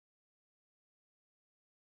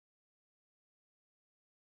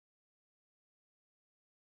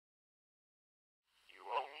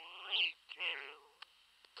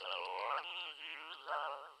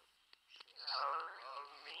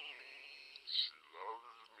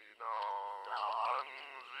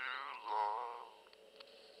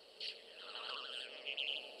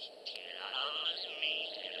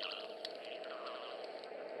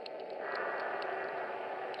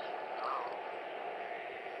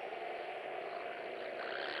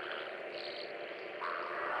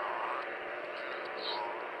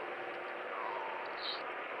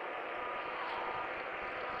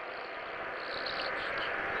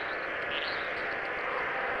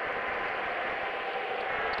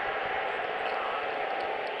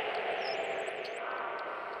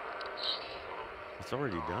It's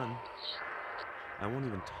already done. I won't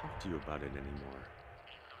even talk to you about it anymore.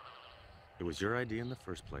 It was your idea in the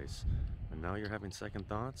first place, and now you're having second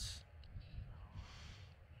thoughts?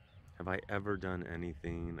 Have I ever done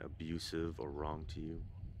anything abusive or wrong to you?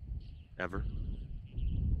 Ever?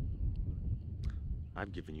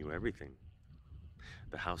 I've given you everything.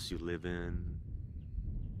 The house you live in,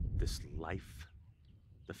 this life,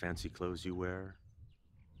 the fancy clothes you wear,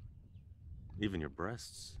 even your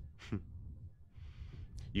breasts.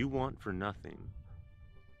 You want for nothing,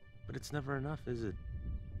 but it's never enough, is it?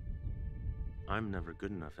 I'm never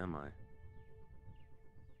good enough, am I?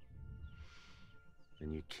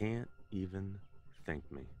 And you can't even thank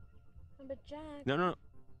me. But Jack... No.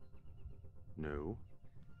 No.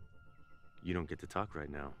 You don't get to talk right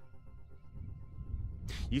now.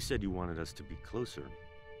 You said you wanted us to be closer,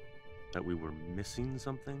 that we were missing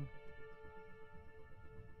something.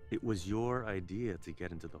 It was your idea to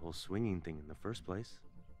get into the whole swinging thing in the first place.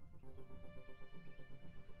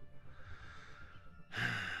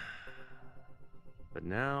 But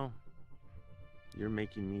now, you're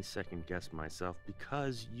making me second guess myself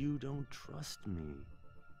because you don't trust me.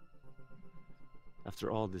 After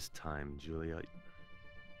all this time, Julia,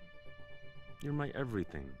 you're my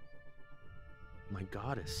everything. My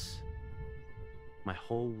goddess. My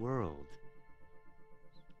whole world.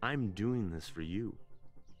 I'm doing this for you.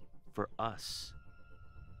 For us.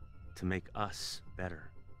 To make us better.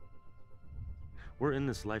 We're in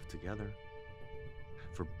this life together.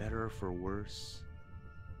 For better or for worse.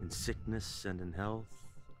 In sickness and in health.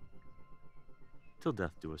 Till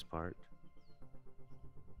death do us part.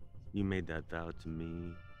 You made that vow to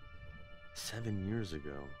me 7 years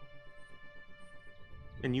ago.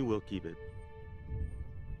 And you will keep it.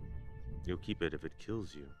 You'll keep it if it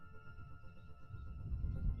kills you.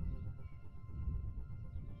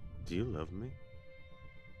 Do you love me?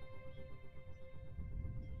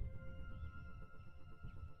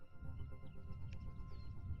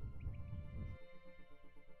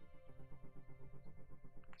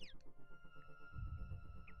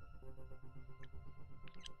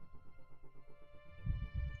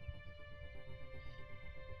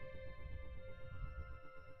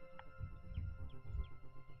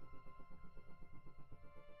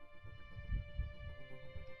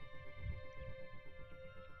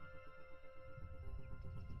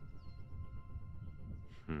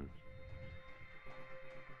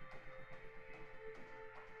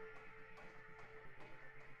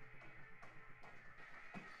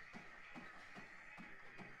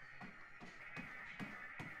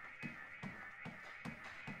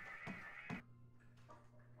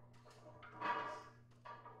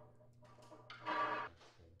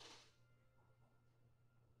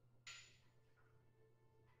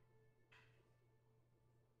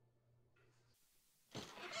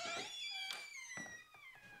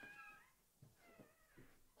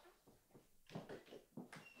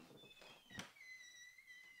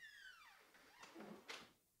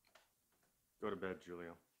 Go to bed,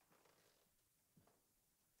 Julia.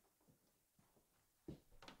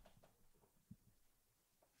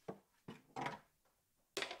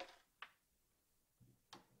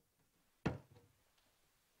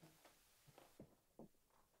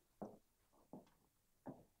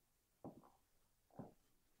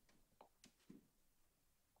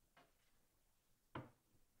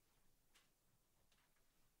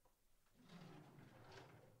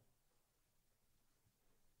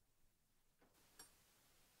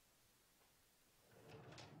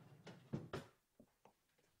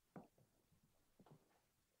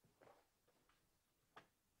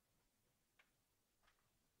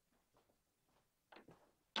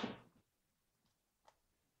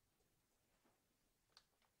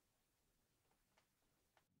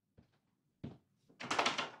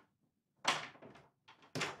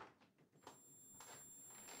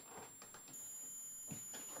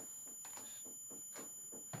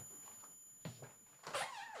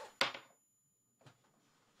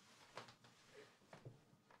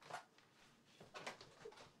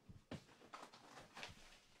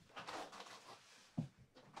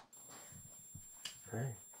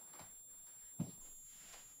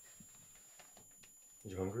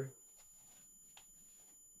 hungry?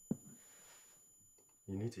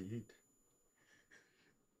 You need to eat.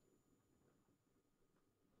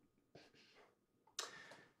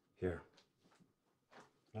 Here,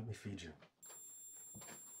 let me feed you.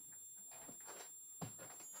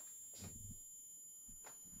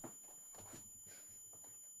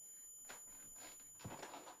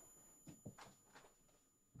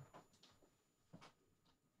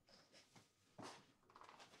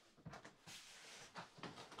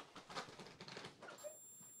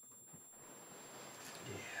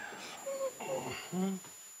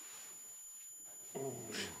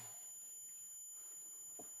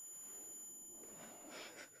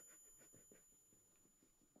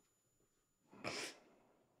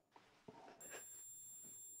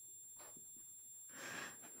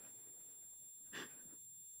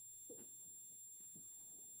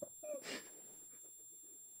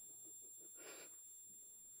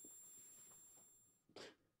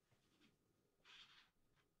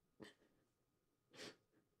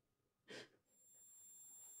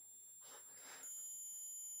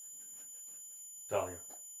 Dahlia,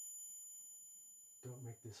 don't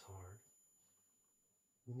make this hard.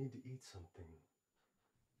 You need to eat something.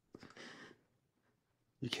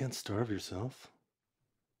 You can't starve yourself.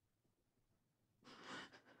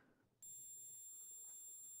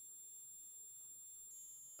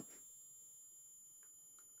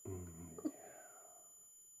 Yeah.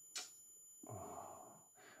 Oh,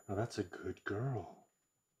 now that's a good girl.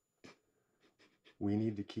 We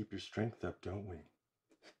need to keep your strength up, don't we?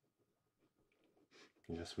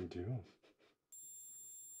 Yes, we do.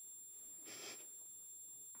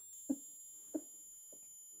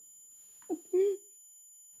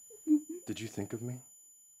 Did you think of me?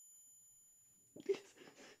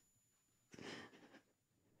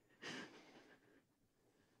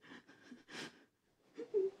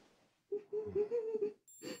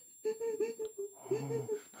 Oh,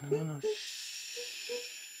 no, shh.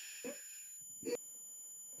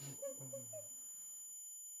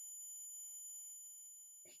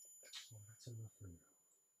 Oh, that's enough for you.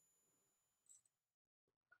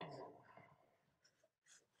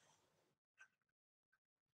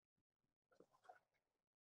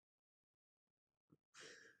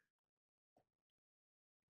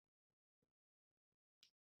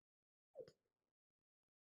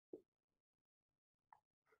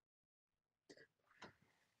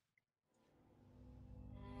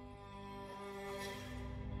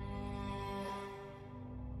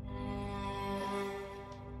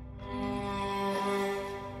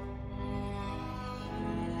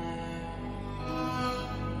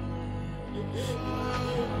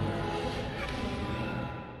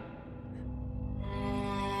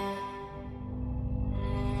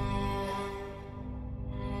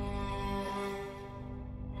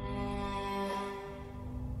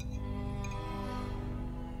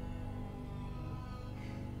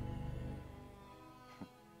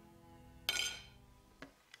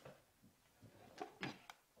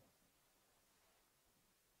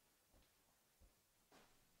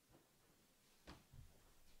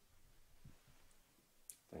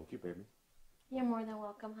 Thank you, baby. You're more than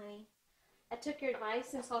welcome, honey. I took your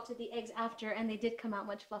advice and salted the eggs after, and they did come out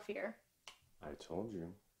much fluffier. I told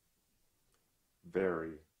you.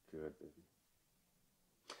 Very good, baby.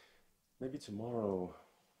 Maybe tomorrow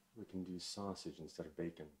we can do sausage instead of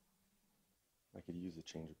bacon. I could use a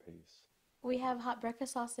change of pace. We have hot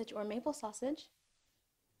breakfast sausage or maple sausage.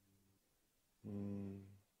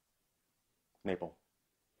 Maple.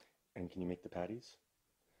 And can you make the patties?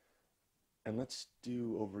 And let's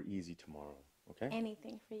do over easy tomorrow, okay?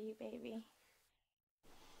 Anything for you, baby.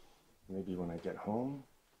 Maybe when I get home,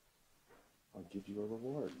 I'll give you a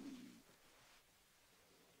reward.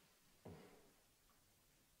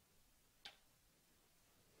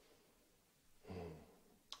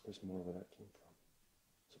 There's more where that came from.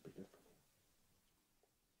 This will be good for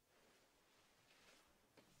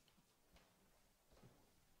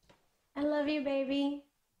me. I love you, baby.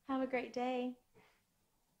 Have a great day.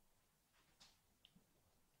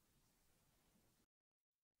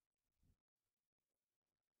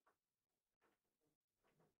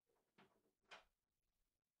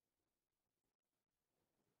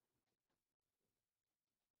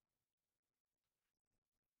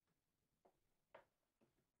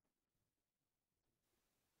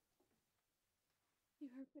 You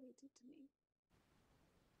heard what he did to me,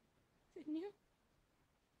 didn't you?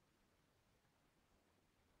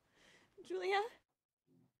 Julia?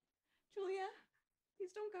 Julia?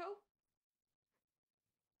 Please don't go.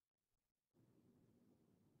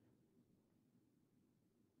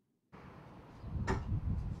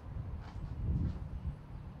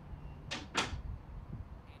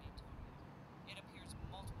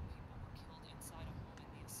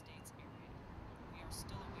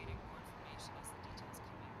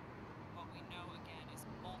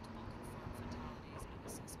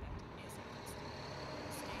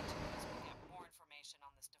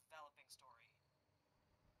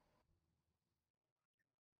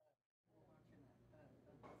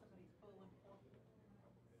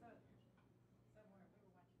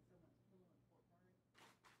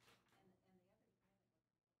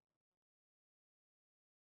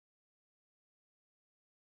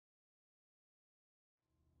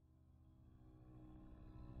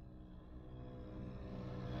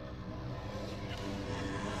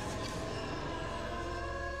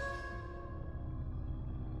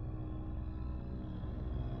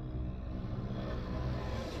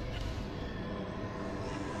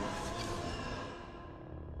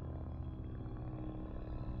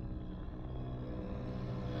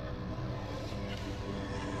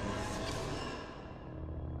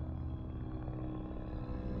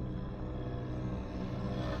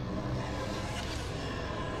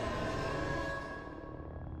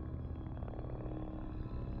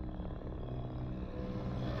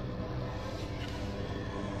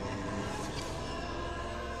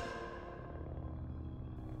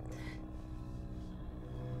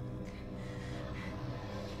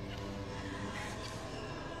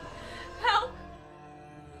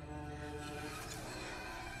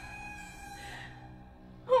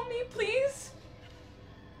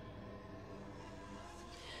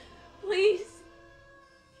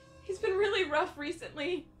 rough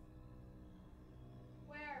recently.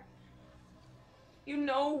 Where? You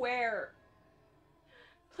know where.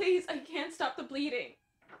 Please, I can't stop the bleeding.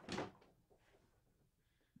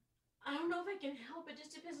 I don't know if I can help. It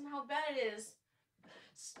just depends on how bad it is.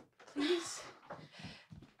 Please.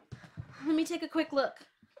 Let me take a quick look.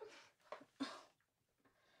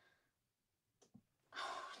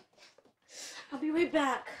 I'll be right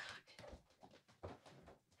back.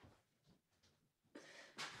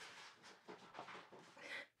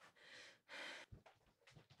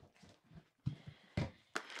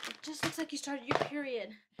 It just looks like you started your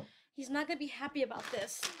period. He's not gonna be happy about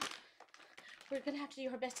this. We're gonna have to do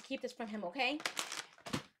our best to keep this from him, okay?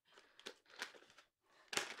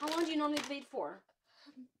 How long do you normally bleed for?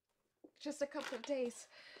 Just a couple of days.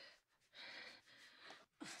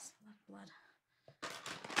 That's a lot of blood.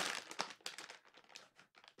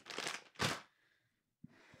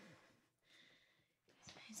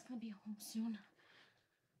 He's gonna be home soon.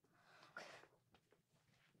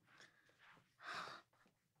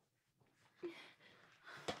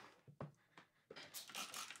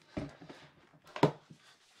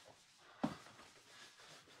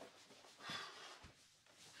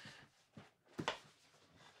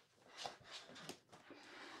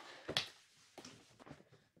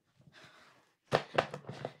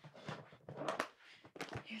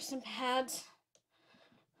 Here's some pads.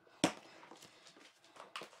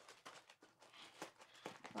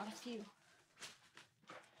 Brought a few.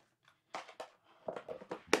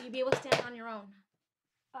 Will you be able to stand on your own?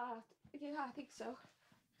 Yeah, I think so.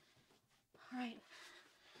 All right.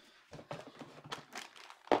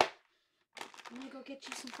 I'm gonna go get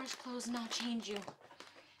you some fresh clothes and I'll change you.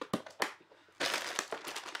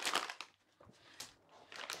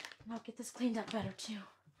 And I'll get this cleaned up better too.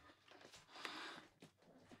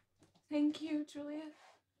 Thank you, Julia.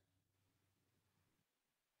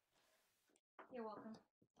 You're welcome.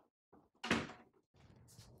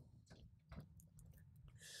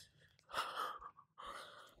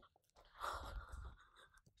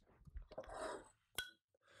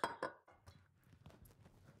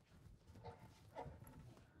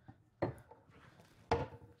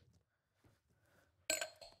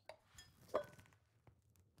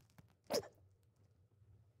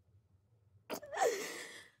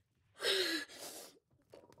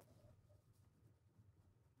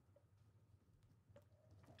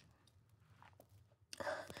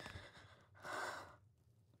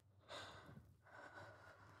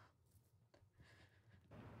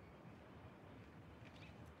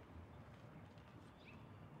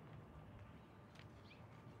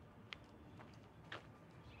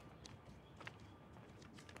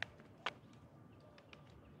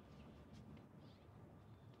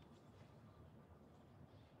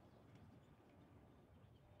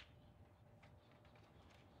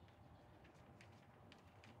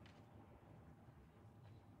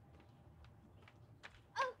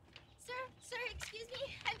 Sir, excuse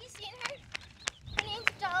me. Have you seen her? Her name's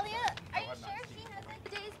Dahlia. Are you sure she has like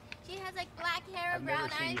this? She has like black hair and brown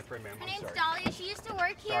eyes. I've never seen your friend, ma'am. Her name's Dahlia. She used to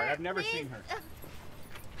work here. Sorry, I've never Please. seen her.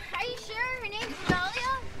 Are you sure her name's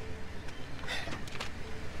Dahlia?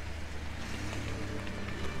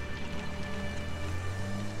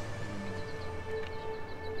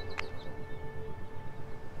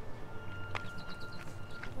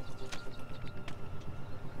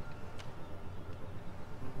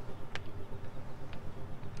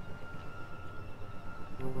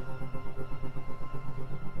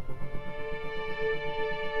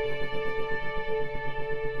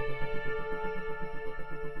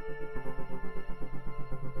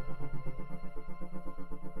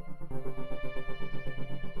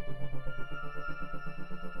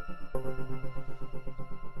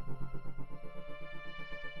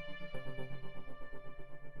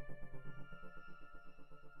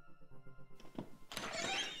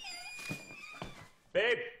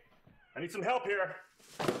 Babe, I need some help here.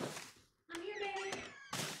 I'm here, baby.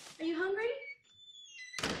 Are you hungry?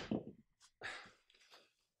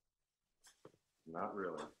 Not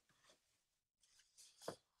really.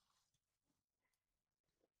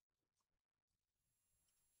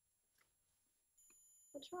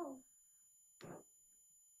 What's wrong?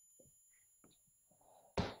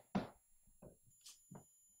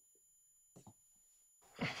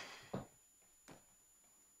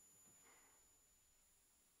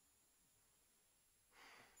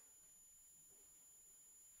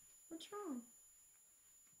 What's wrong?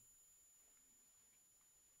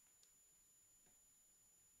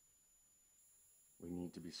 We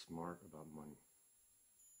need to be smart about money.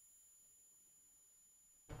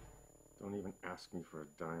 Don't even ask me for a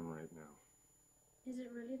dime right now. Is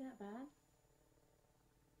it really that bad?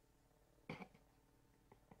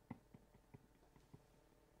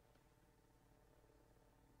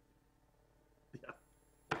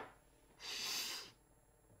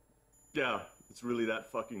 Yeah, it's really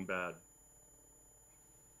that fucking bad.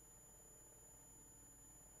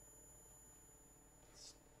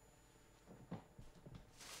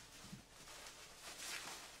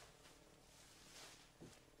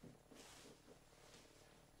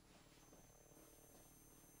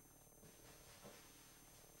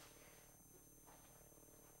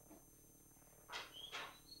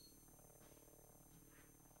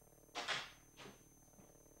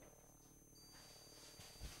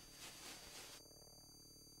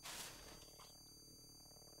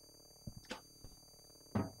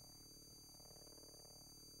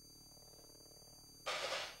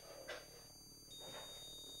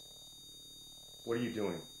 What are you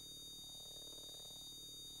doing?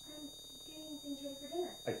 I'm getting things ready for dinner.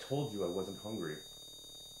 I told you I wasn't hungry.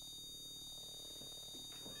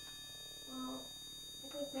 Well, I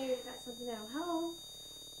think maybe I've got something that'll help.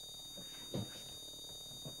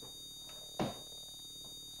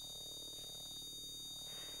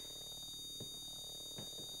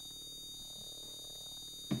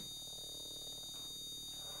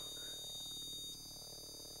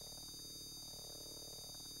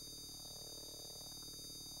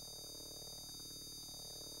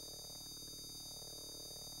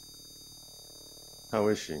 How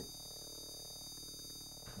is she?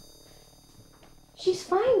 She's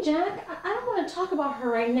fine, Jack. I don't want to talk about her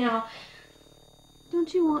right now.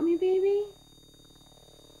 Don't you want me, baby?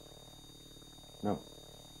 No.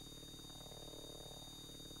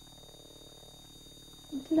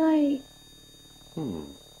 Did I?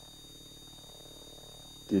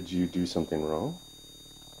 Did you do something wrong?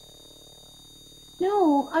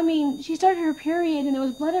 No, I mean, she started her period and there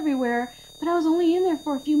was blood everywhere, but I was only in there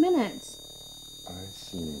for a few minutes. I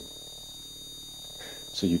see.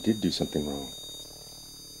 So you did do something wrong.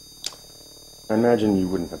 I imagine you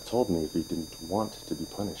wouldn't have told me if you didn't want to be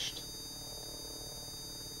punished.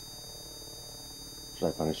 Should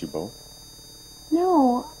I punish you both?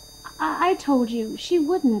 No, I told you. She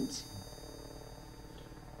wouldn't.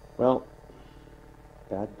 Well,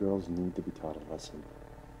 bad girls need to be taught a lesson.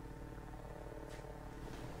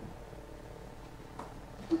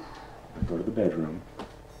 Now go to the bedroom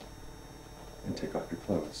and take off your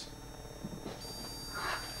clothes.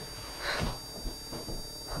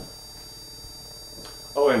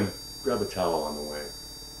 Oh, and grab a towel on the way.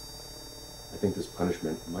 I think this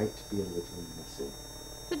punishment might be a little messy.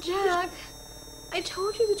 But Jack, I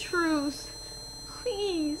told you the truth.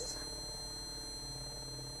 Please.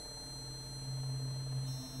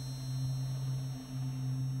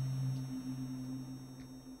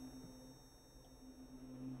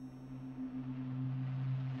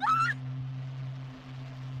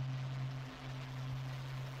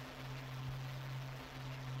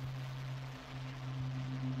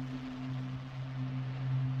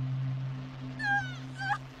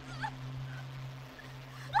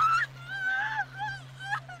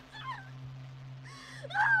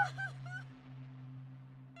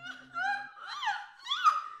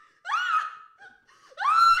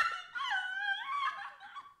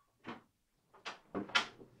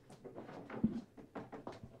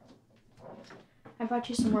 I brought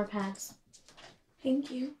you some more pads.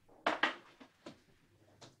 Thank you.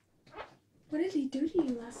 What did he do to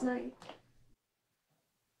you last night?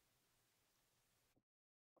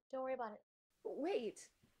 Don't worry about it. Wait.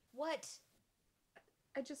 What?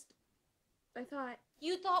 I thought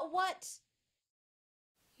You thought what?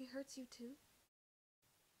 he hurts you too.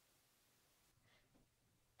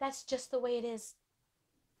 That's just the way it is.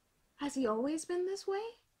 Has he always been this way?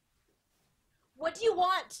 What do you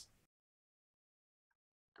want?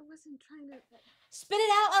 I wasn't trying to... Spit it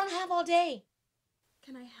out. I don't have all day.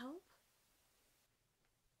 Can I help?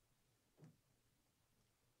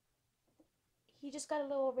 He just got a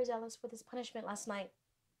little overzealous with his punishment last night.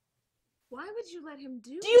 Why would you let him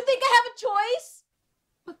do Do you think I have a choice?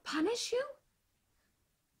 But punish you?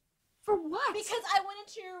 For what? Because I went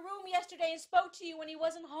into your room yesterday and spoke to you when he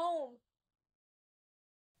wasn't home.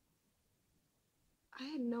 I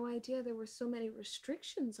had no idea there were so many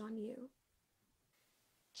restrictions on you.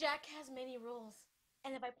 Jack has many rules,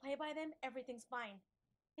 and if I play by them, everything's fine.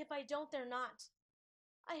 If I don't, they're not.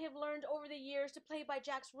 I have learned over the years to play by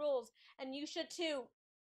Jack's rules, and you should too.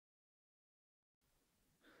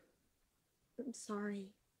 I'm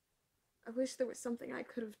sorry. I wish there was something I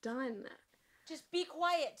could have done. Just be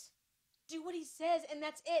quiet. Do what he says, and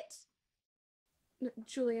that's it. No,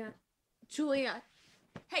 Julia.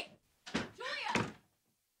 Hey! Julia!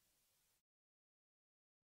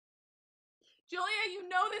 Julia, you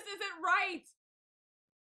know this isn't right!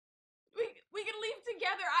 We can leave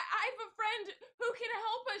together. I have a friend who can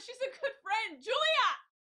help us. She's a good friend. Julia!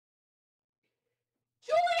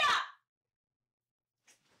 Julia!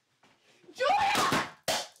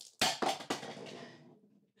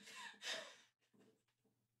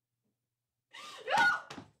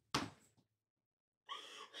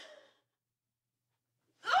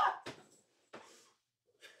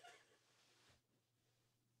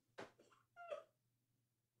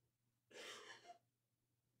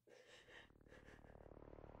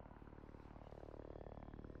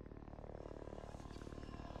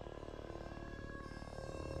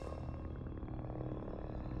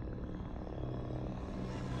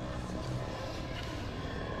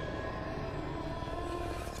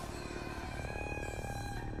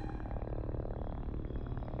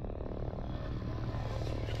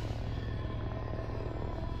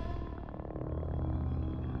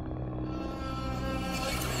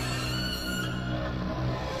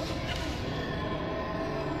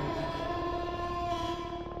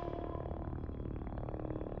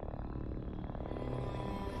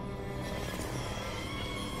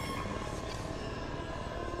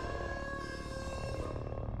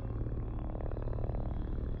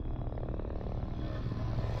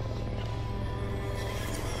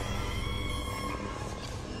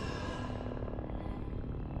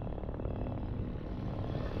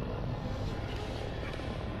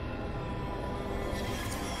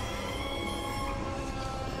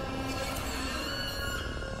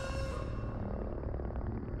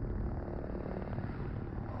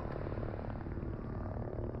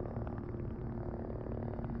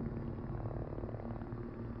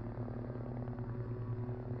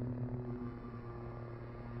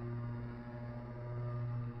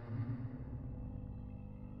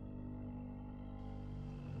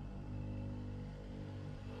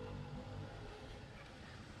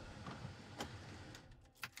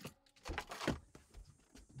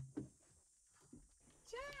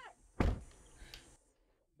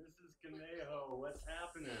 Conejo, what's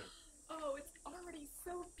happening? Oh, it's already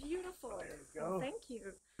so beautiful. There you go. Well, thank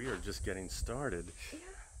you. We are just getting started. Yeah.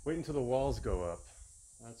 Wait until the walls go up.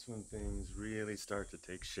 That's when things really start to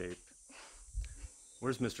take shape.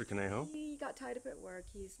 Where's Mr. Conejo? He got tied up at work.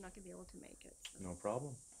 He's not going to be able to make it. So. No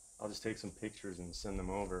problem. I'll just take some pictures and send them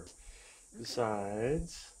over. Okay.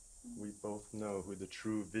 Besides, we both know who the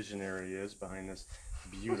true visionary is behind this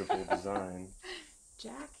beautiful design.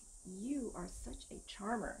 Jack, you are such a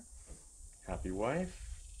charmer. Happy wife,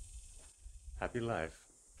 happy life.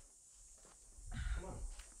 Come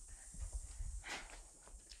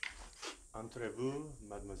on. Entrez-vous,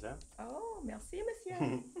 mademoiselle? Oh, merci,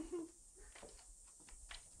 monsieur.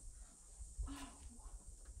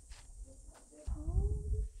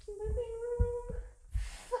 Living room.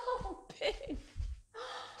 So big.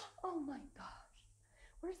 Oh my gosh.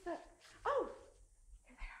 Where's the... Oh!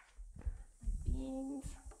 Here they are. My beans.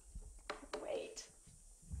 Wait.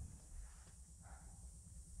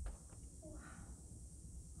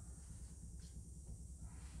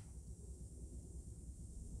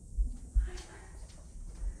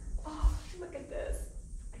 Oh, look at this.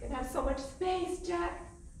 I can have so much space, Jack.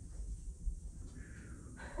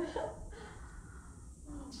 Oh my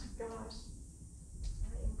gosh.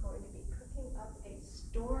 I am going to be cooking up a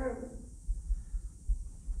storm.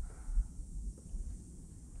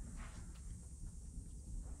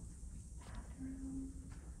 Bathroom.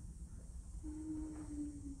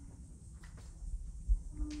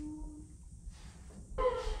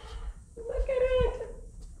 Look at it.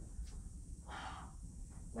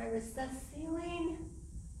 My recessed ceiling.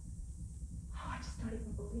 Oh, I just don't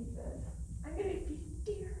even believe this. I'm gonna be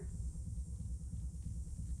dear.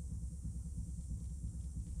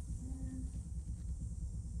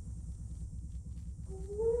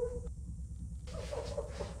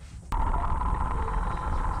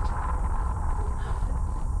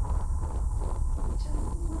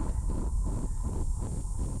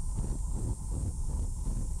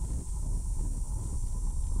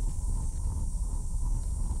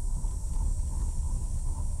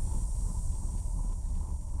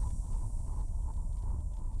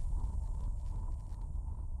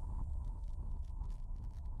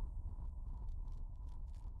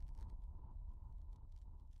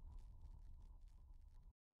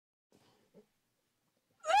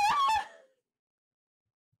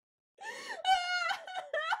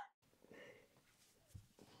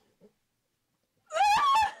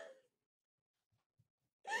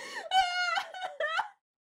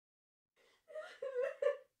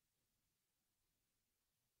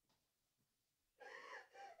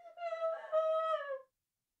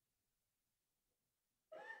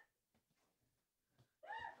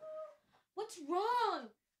 What's wrong?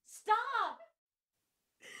 Stop!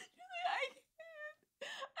 I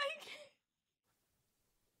can't.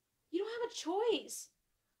 You don't have a choice.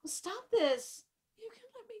 Well, stop this. You can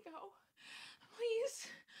let me go. Please.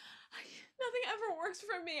 Nothing ever works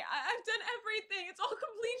for me. I've done everything. It's all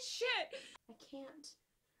complete shit. I can't.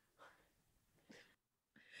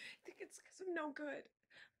 I think it's because I'm no good.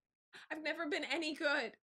 I've never been any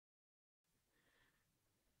good.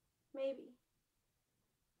 Maybe.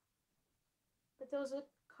 But those are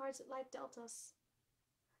cards that life dealt us.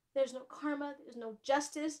 There's no karma, there's no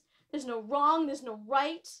justice, there's no wrong, there's no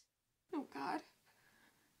right. Oh, God.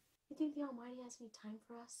 You think the Almighty has any time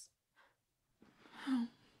for us? Oh.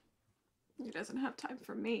 He doesn't have time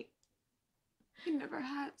for me. He never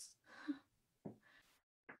has.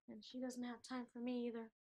 And she doesn't have time for me either.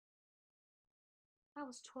 I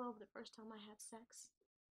was 12 the first time I had sex.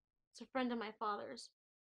 It's a friend of my father's.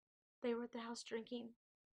 They were at the house drinking.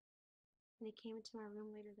 And he came into my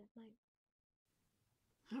room later that night.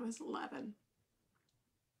 I was 11.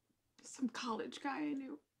 Some college guy I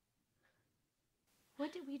knew.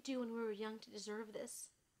 What did we do when we were young to deserve this?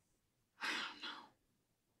 I don't know.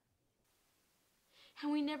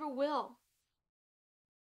 And we never will.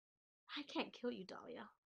 I can't kill you, Dahlia.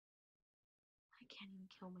 I can't even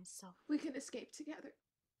kill myself. We can escape together.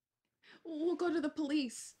 We'll go to the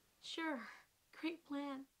police. Sure, great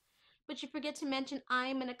plan. But you forget to mention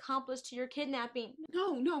I'm an accomplice to your kidnapping.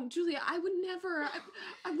 No, Julia, I would never.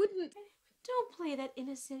 I wouldn't. Don't play that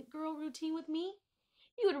innocent girl routine with me.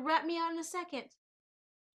 You would rat me out in a second.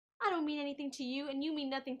 I don't mean anything to you, and you mean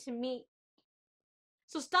nothing to me.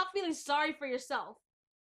 So stop feeling sorry for yourself.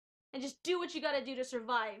 And just do what you gotta do to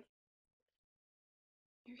survive.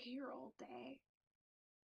 You're here all day.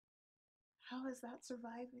 How is that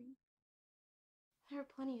surviving? There are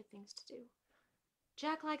plenty of things to do.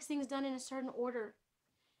 Jack likes things done in a certain order.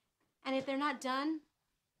 And if they're not done,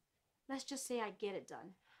 let's just say I get it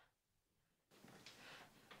done.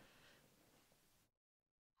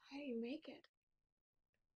 How do you make it?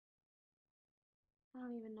 I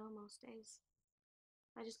don't even know most days.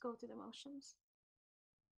 I just go through the motions.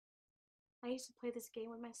 I used to play this game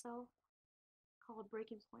with myself called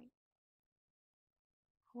Breaking Point.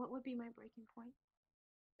 What would be my breaking point?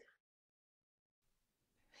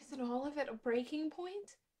 Isn't all of it a breaking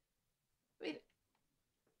point? I mean,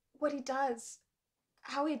 what he does,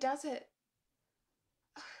 how he does it.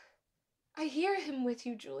 I hear him with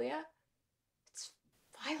you, Julia. It's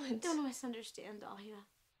violent. Don't misunderstand, Dahlia.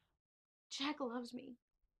 Jack loves me.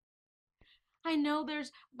 I know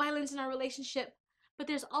there's violence in our relationship, but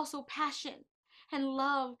there's also passion and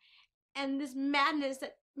love and this madness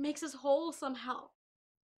that makes us whole somehow.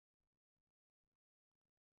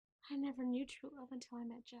 I never knew true love until I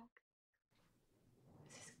met Jack.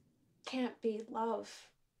 This can't be love,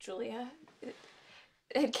 Julia.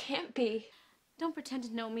 It can't be. Don't pretend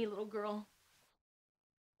to know me, little girl.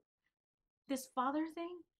 This father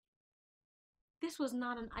thing, this was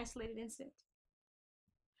not an isolated incident.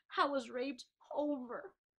 I was raped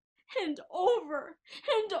over and over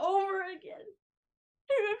and over again.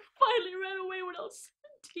 And I finally ran away when I was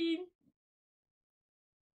 17.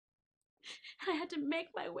 And I had to make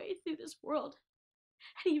my way through this world.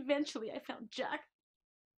 And eventually I found Jack.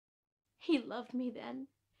 He loved me then,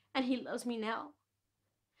 and he loves me now.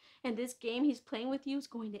 And this game he's playing with you is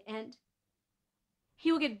going to end.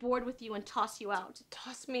 He will get bored with you and toss you out.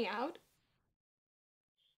 Toss me out?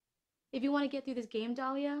 If you want to get through this game,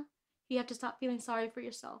 Dahlia, you have to stop feeling sorry for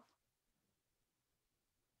yourself.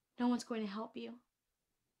 No one's going to help you.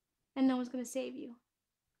 And no one's going to save you.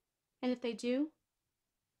 And if they do,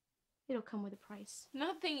 it'll come with a price.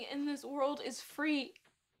 Nothing in this world is free.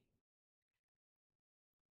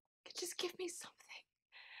 Just give me something,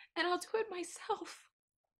 and I'll do it myself.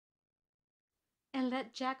 And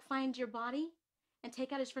let Jack find your body and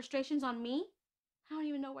take out his frustrations on me? I don't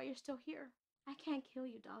even know why you're still here. I can't kill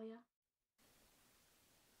you, Dahlia.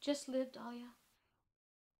 Just live, Dahlia.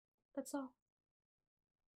 That's all.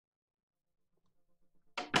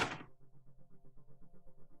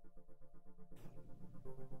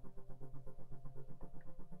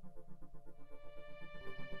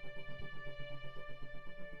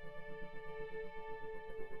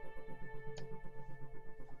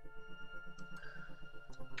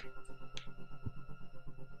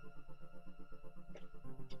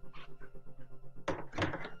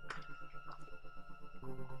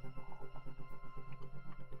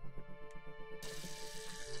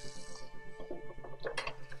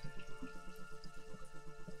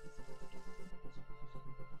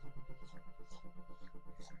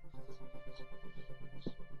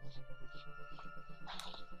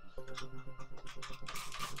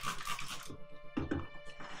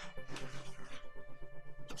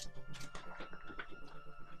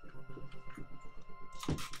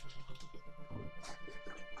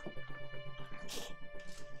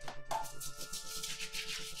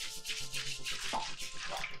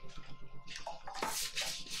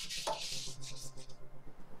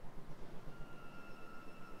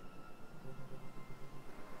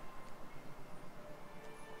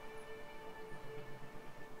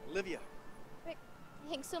 Olivia. Rick,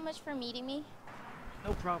 thanks so much for meeting me.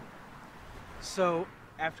 No problem. So,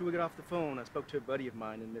 after we got off the phone, I spoke to a buddy of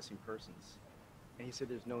mine in missing persons. And he said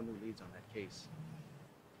there's no new leads on that case.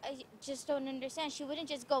 I just don't understand. She wouldn't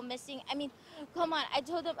just go missing. I mean, come on. I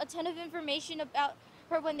told them a ton of information about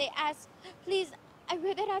her when they asked. Please, I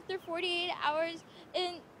read that after 48 hours,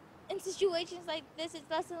 in situations like this,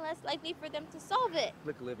 it's less and less likely for them to solve it.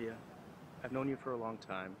 Look, Olivia, I've known you for a long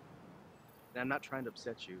time. And I'm not trying to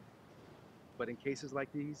upset you. But in cases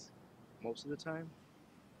like these, most of the time,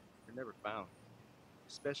 they're never found.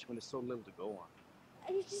 Especially when there's so little to go on.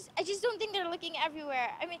 I just don't think they're looking everywhere.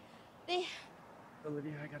 I mean, they...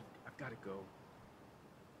 Olivia, I've got to go.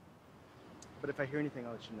 But if I hear anything,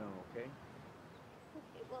 I'll let you know, okay?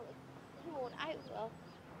 Okay, well, if you won't, I will.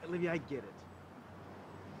 Olivia, I get it.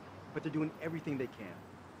 But they're doing everything they can.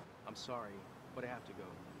 I'm sorry, but I have to go.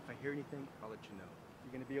 If I hear anything, I'll let you know.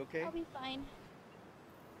 You gonna be okay? I'll be fine.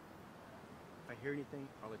 If I hear anything,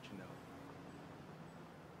 I'll let you know.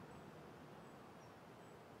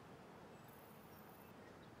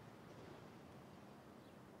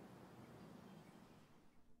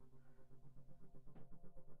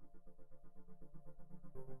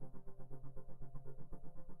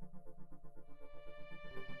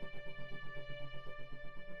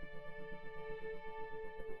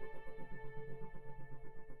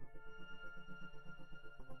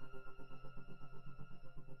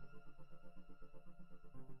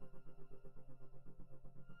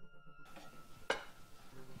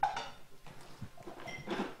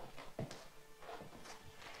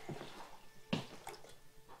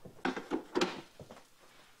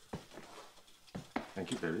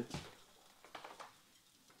 Thank you, baby.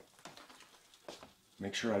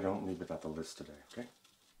 Make sure I don't leave without the list today, okay?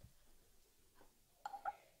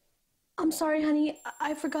 I'm sorry, honey.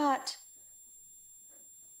 I forgot.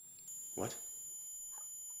 What?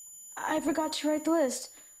 I forgot to write the list.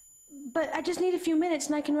 But I just need a few minutes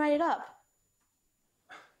and I can write it up.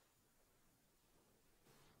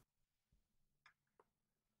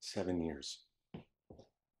 Seven years.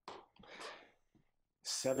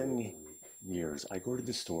 7 years. I go to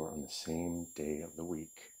the store on the same day of the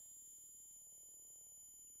week.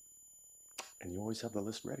 And you always have the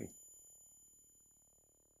list ready.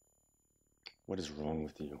 What is wrong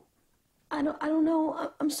with you? I don't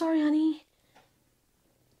know. I'm sorry, honey.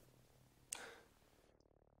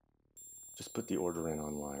 Just put the order in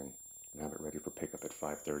online and have it ready for pickup at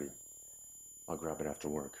 5:30. I'll grab it after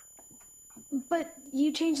work. But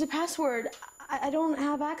you changed the password. I don't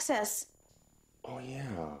have access. Oh,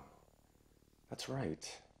 yeah. That's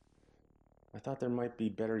right. I thought there might be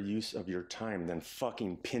better use of your time than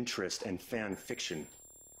fucking Pinterest and fan fiction.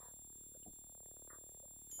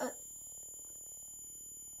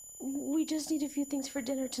 We just need a few things for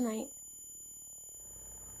dinner tonight.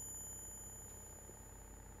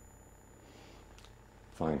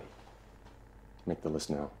 Fine. Make the list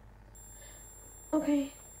now.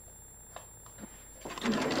 Okay.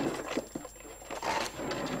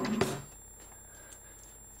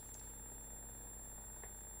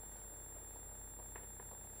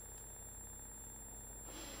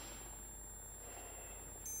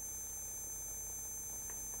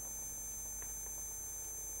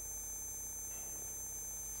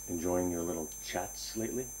 Enjoying your little chats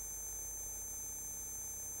lately?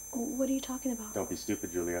 What are you talking about? Don't be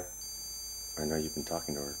stupid, Julia. I know you've been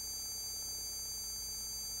talking to her.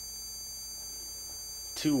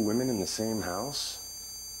 2 women in the same house?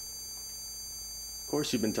 Of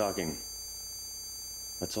course you've been talking.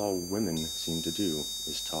 That's all women seem to do,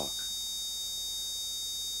 is talk.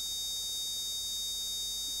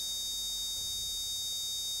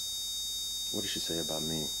 What does she say about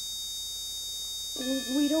me?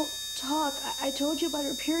 We don't talk. I told you about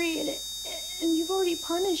her period, and you've already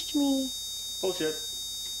punished me. Bullshit.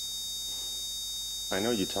 I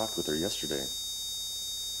know you talked with her yesterday.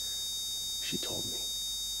 She told me.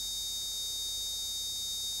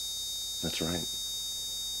 That's right.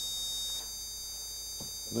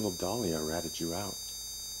 Little Dahlia ratted you out.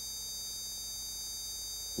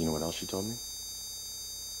 You know what else she told me?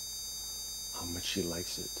 How much she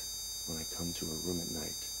likes it when I come to her room at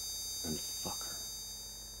night and fuck her.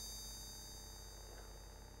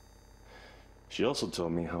 She also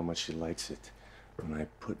told me how much she likes it when I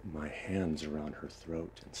put my hands around her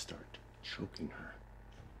throat and start choking her.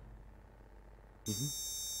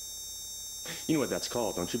 You know what that's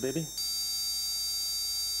called, don't you, baby?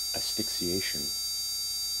 Asphyxiation.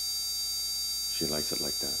 She likes it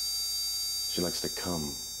like that. She likes to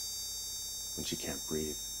come when she can't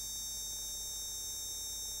breathe.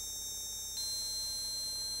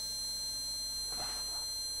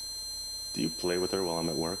 Do you play with her while I'm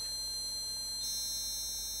at work?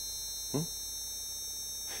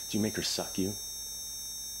 Do you make her suck you?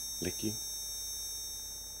 Lick you?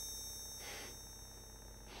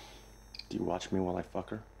 Do you watch me while I fuck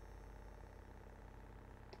her?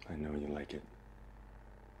 I know you like it.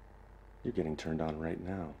 You're getting turned on right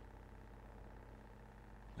now.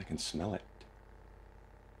 I can smell it.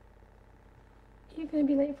 You're gonna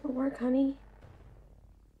be late for work, honey.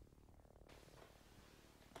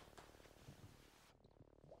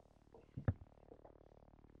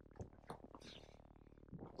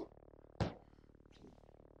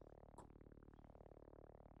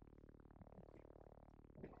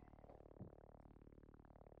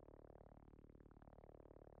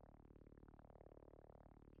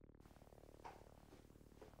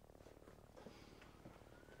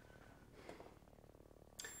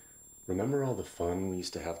 Remember all the fun we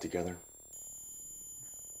used to have together?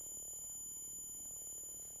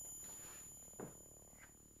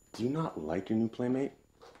 Do you not like your new playmate?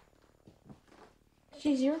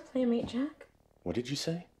 She's your playmate, Jack. What did you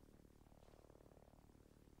say?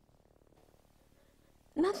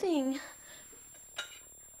 Nothing.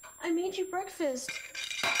 I made you breakfast.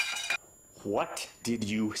 What did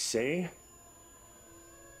you say?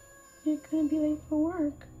 You're gonna be late for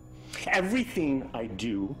work. Everything I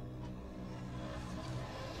do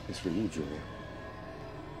is for you, Julia.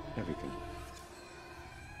 Everything.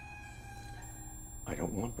 I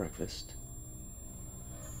don't want breakfast.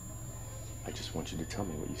 I just want you to tell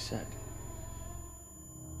me what you said.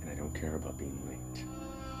 And I don't care about being late.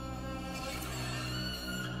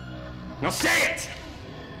 Now say it!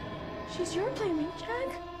 She's your playmate,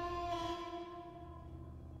 Jack.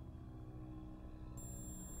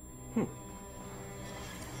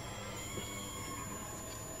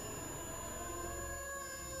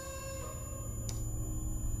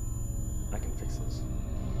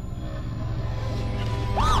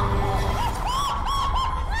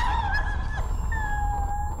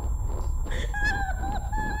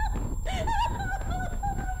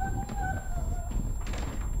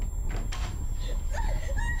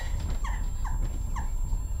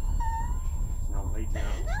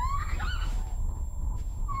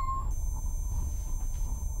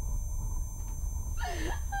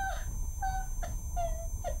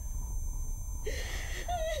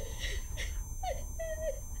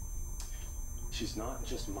 She's not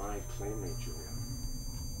just my playmate, Julia.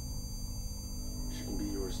 She can be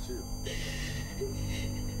yours too.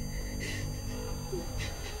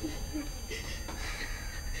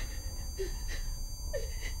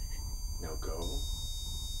 Now go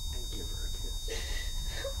and give her a kiss.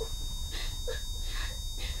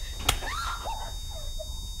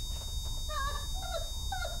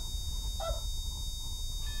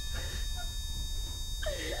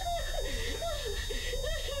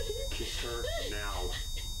 Kiss her now.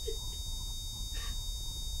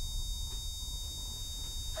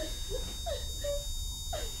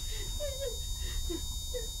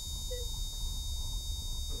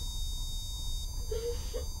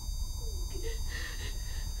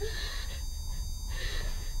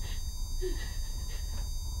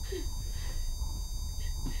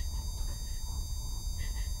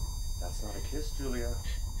 That's not a kiss, Julia.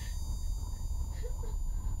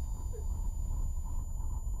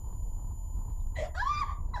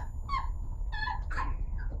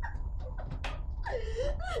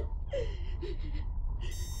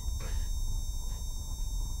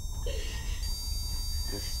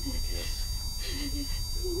 This is a kiss.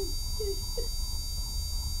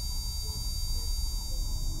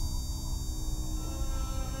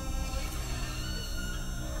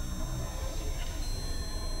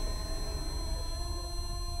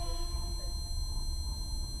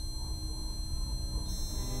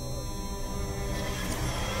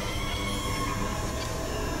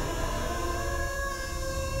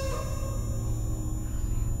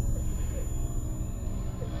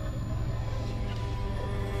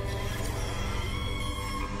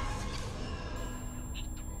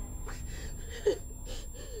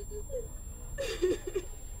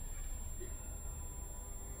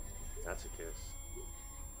 That's a kiss.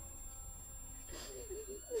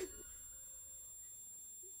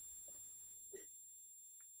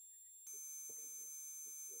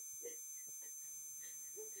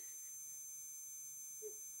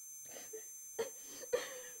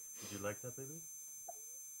 Did you like that, baby?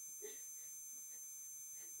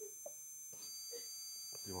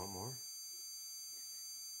 Do you want more?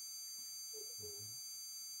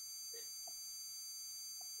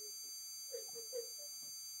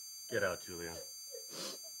 Get out, Julia.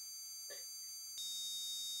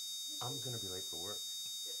 I'm gonna be late for work.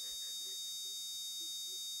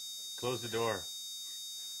 Close the door.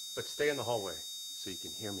 But stay in the hallway so you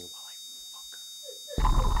can hear me while I fuck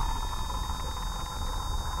her.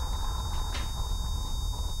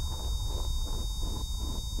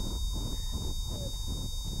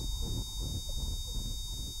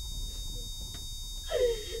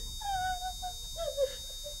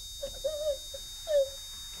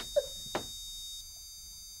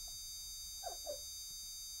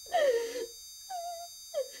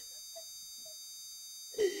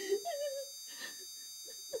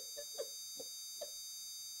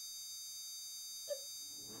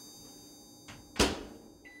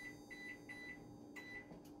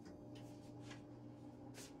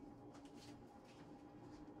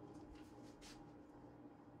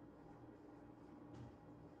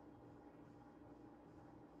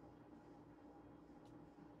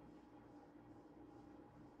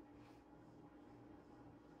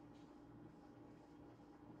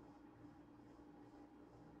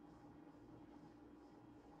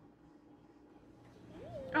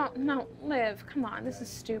 Oh, no, Liv, come on, this is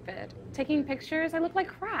stupid. Taking pictures, I look like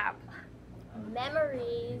crap.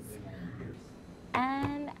 Memories.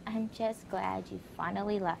 And I'm just glad you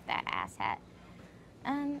finally left that asshat.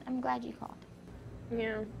 And I'm glad you called.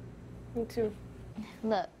 Yeah, me too.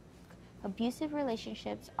 Look, abusive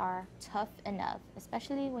relationships are tough enough,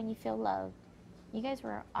 especially when you feel loved. You guys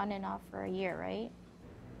were on and off for a year, right?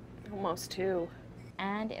 Almost 2.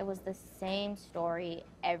 And it was the same story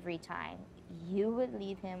every time. You would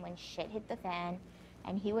leave him when shit hit the fan,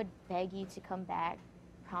 and he would beg you to come back,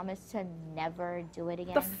 promise to never do it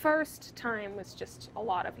again. The first time was just a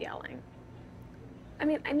lot of yelling. I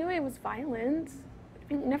mean, I knew I was violent.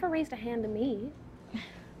 I mean, never raised a hand to me.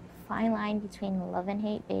 Fine line between love and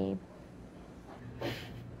hate, babe. I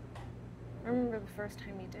remember the first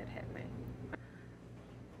time he did hit me.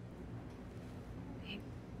 He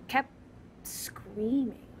kept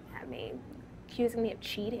screaming at me, accusing me of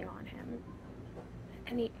cheating on him.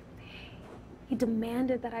 And he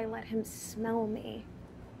demanded that I let him smell me.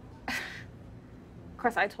 Of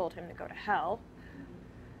course, I told him to go to hell.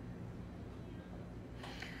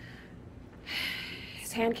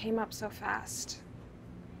 His hand came up so fast,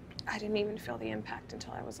 I didn't even feel the impact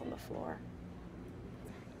until I was on the floor.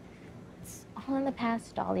 It's all in the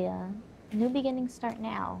past, Dahlia. New beginnings start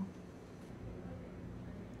now.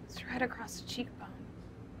 It's right across the cheekbone.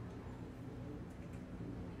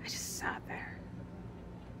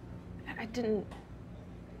 didn't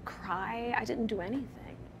cry. I didn't do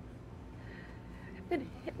anything. I've been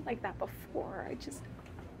hit like that before. I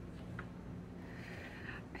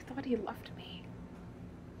thought he loved me.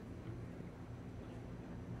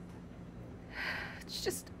 It's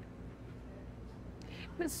just, he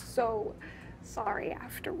was so sorry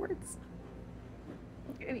afterwards.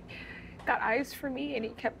 He got eyes for me and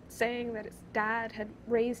he kept saying that his dad had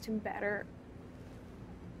raised him better.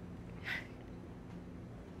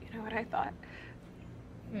 You know what I thought?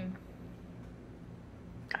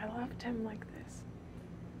 I loved him like this.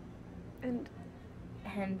 And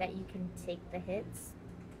that you can take the hits?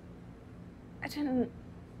 I didn't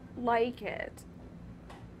like it.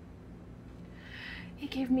 He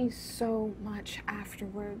gave me so much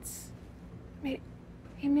afterwards. He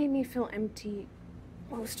made me feel empty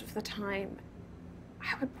most of the time.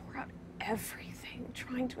 I would pour out everything,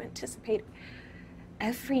 trying to anticipate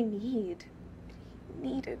every need. He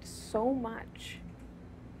needed so much.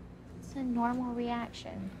 It's a normal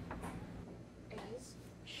reaction. It is?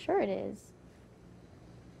 Sure it is.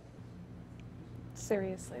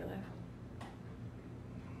 Seriously, Liv.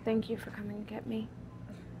 Thank you for coming to get me.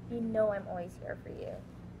 You know I'm always here for you.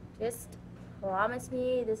 Just promise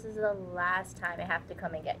me this is the last time I have to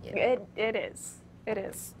come and get you. It is. It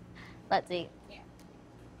is. Let's eat. Yeah.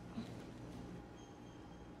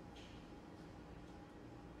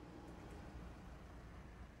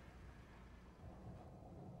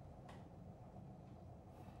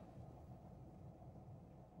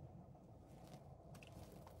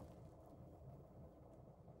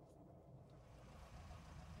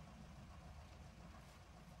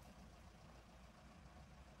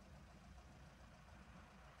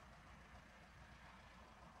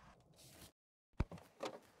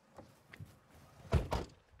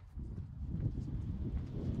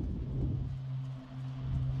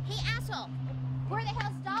 Hey, asshole! Where the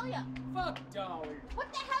hell's Dahlia? Fuck Dolly.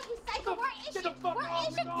 What the hell, you psycho? Where is she? Get the fuck Where off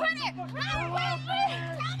is me, she? Dolly. Put her! Fuck Run! off me.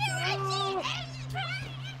 Tell me where she is! Where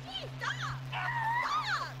is she? Stop!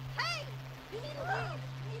 Stop! Hey! You need to leave.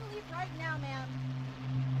 You need to leave right now, ma'am.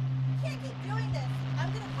 You can't keep doing this.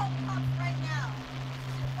 I'm gonna call the cops right now.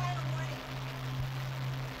 This is your final warning.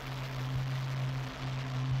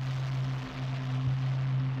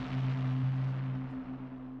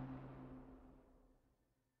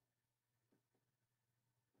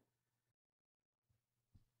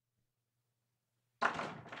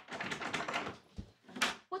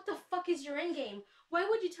 What the fuck is your endgame? Why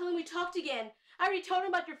would you tell him we talked again? I already told him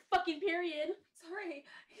about your fucking period. Sorry,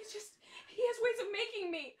 he has ways of making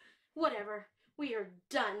me. Whatever. We are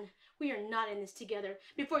done. We are not in this together.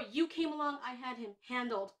 Before you came along, I had him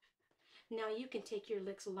handled. Now you can take your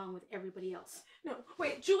licks along with everybody else. No,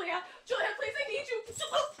 wait, Julia, please, I need you.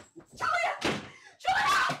 Julia!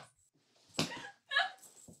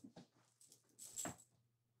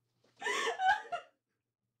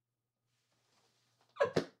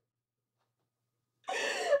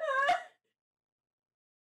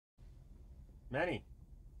 Manny.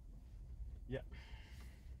 Yeah.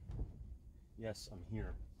 Yes, I'm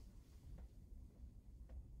here.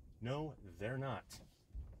 No, they're not.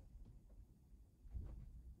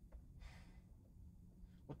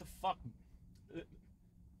 What the fuck?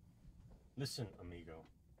 Listen, amigo.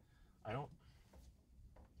 I don't...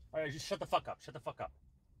 Alright, just shut the fuck up. Shut the fuck up.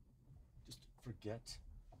 Just forget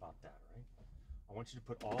about that, right? I want you to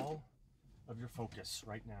put all of your focus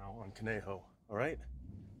right now on Conejo, alright?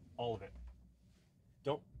 All of it.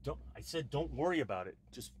 I said don't worry about it.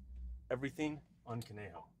 Just everything on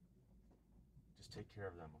Conejo. Just take care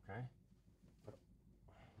of them, okay? But,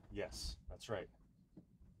 yes, that's right.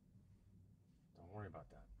 Don't worry about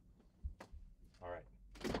that. All right.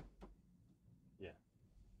 Yeah.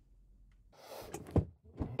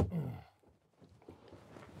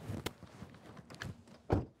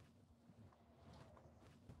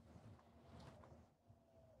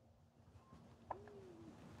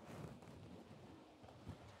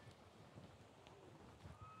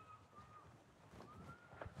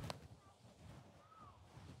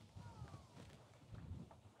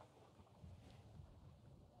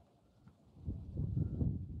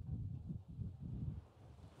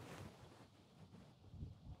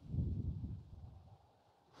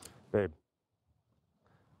 Babe,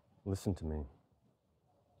 listen to me.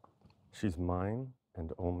 She's mine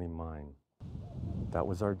and only mine. That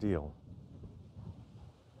was our deal.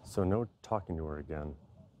 So no talking to her again.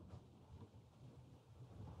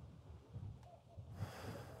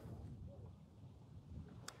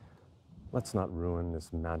 Let's not ruin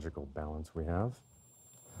this magical balance we have.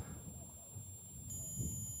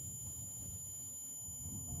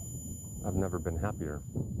 I've never been happier.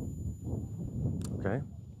 Okay?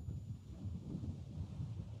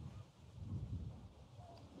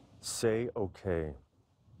 Say okay.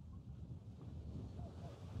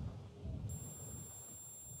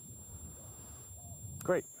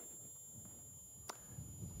 Great.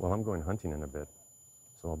 Well, I'm going hunting in a bit,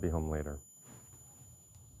 so I'll be home later.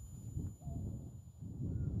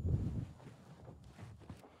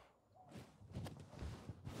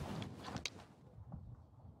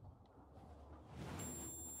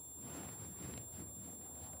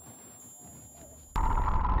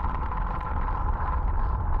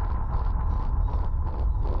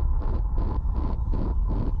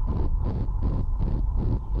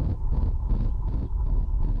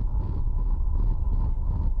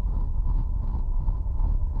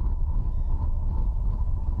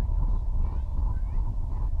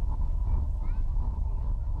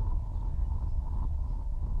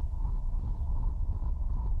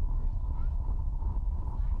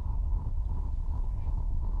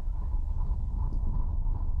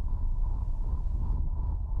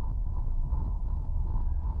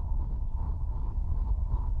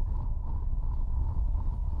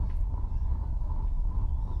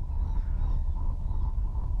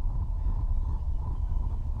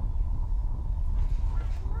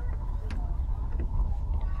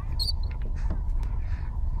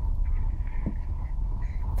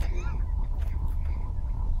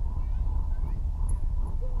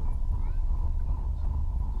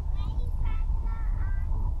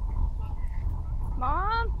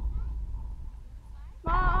 Mom?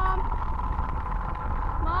 Mom?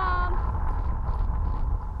 Mom?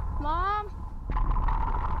 Mom?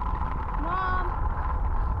 Mom?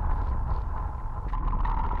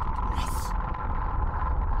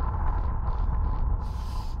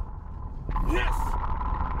 Yes!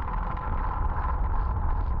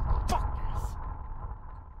 Fuck yes!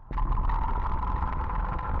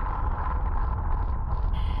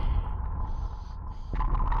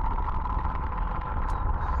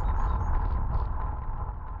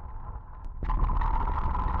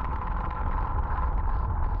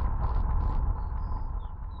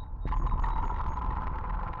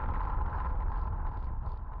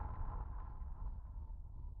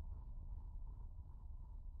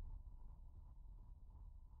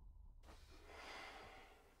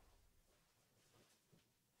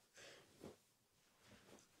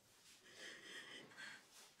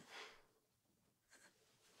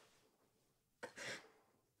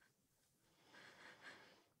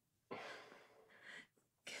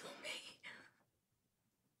 Kill me.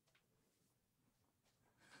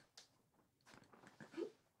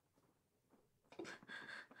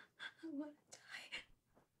 I want to die.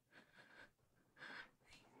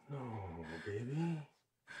 No, baby.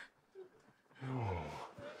 No.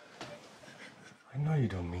 I know you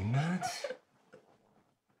don't mean that.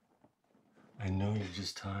 I know you're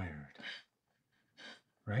just tired.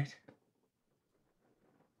 Right?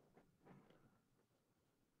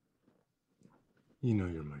 You know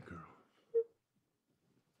you're my girl.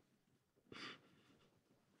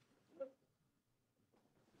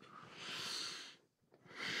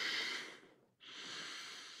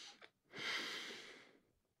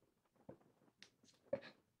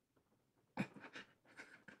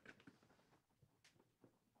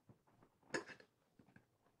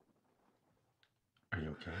 Are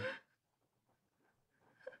you okay?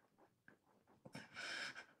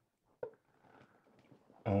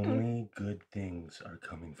 Only good things are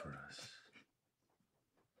coming for us.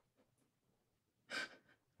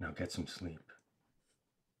 Now get some sleep.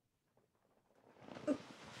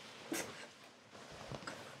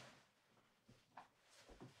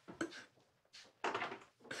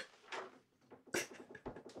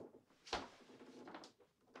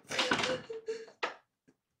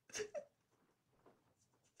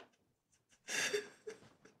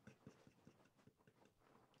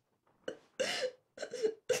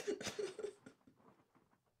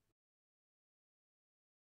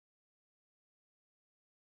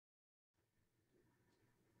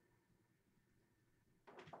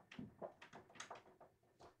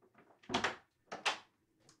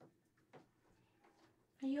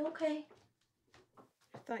 Are you okay?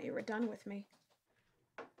 I thought you were done with me.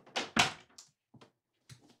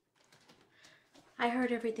 I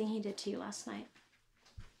heard everything he did to you last night.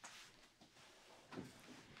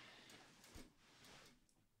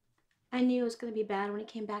 I knew it was going to be bad when he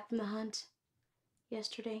came back from the hunt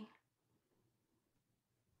yesterday.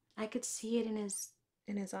 I could see it in his...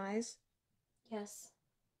 In his eyes? Yes.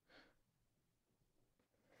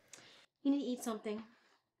 You need to eat something.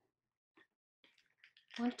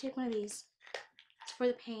 I want to take one of these. It's for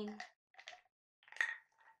the pain.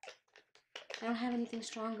 I don't have anything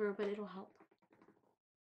stronger, but it'll help.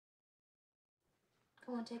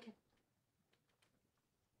 Go on, take it.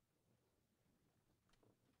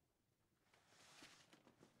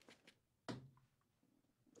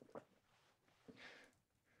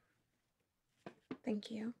 Thank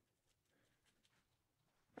you.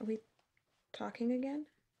 Are we talking again?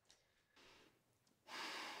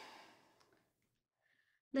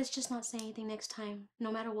 Let's just not say anything next time, no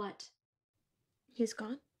matter what. He's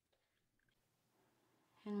gone?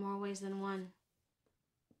 In more ways than one.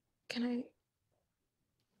 Can I...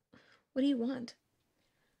 What do you want?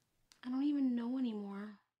 I don't even know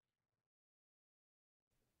anymore.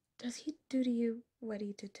 Does he do to you what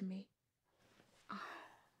he did to me?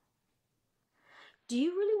 Do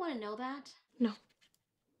you really want to know that? No.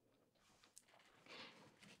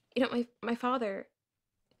 You know, my father,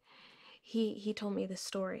 he told me this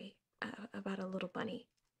story about a little bunny.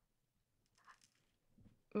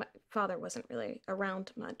 My father wasn't really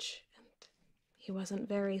around much, and he wasn't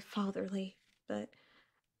very fatherly, but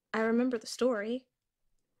I remember the story.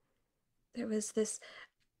 There was this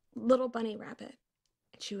little bunny rabbit,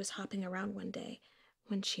 and she was hopping around one day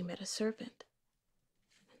when she met a serpent.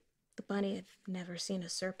 The bunny had never seen a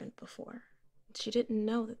serpent before. She didn't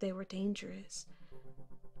know that they were dangerous.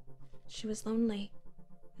 She was lonely,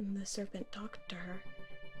 and the serpent talked to her.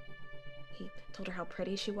 He told her how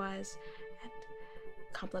pretty she was and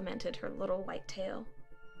complimented her little white tail.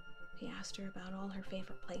 He asked her about all her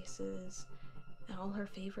favorite places and all her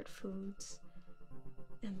favorite foods.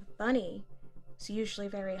 And the bunny, who's usually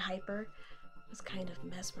very hyper, was kind of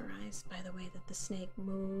mesmerized by the way that the snake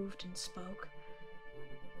moved and spoke.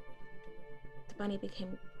 The bunny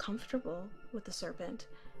became comfortable with the serpent,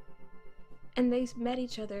 and they met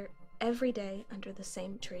each other every day under the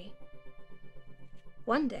same tree.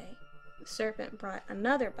 One day, the serpent brought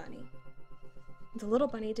another bunny. The little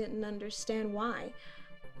bunny didn't understand why,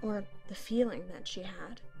 or the feeling that she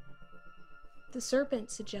had. The serpent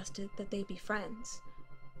suggested that they be friends.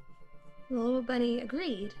 The little bunny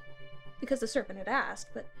agreed, because the serpent had asked,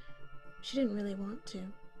 but she didn't really want to.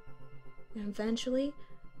 And eventually,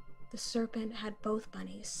 the serpent had both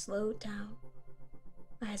bunnies slowed down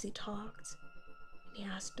as he talked, and he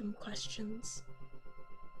asked them questions.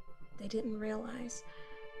 They didn't realize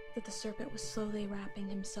that the serpent was slowly wrapping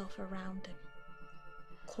himself around him,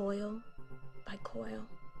 coil by coil.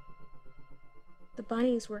 The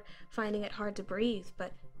bunnies were finding it hard to breathe,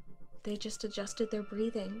 but they just adjusted their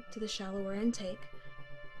breathing to the shallower intake.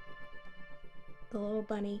 The little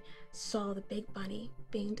bunny saw the big bunny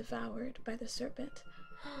being devoured by the serpent,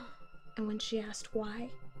 and when she asked why,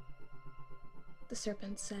 the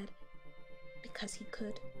serpent said, because he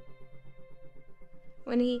could.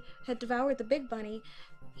 When he had devoured the big bunny,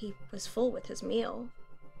 he was full with his meal.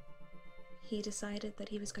 He decided that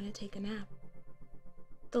he was going to take a nap.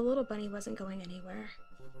 The little bunny wasn't going anywhere.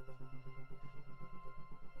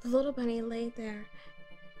 The little bunny lay there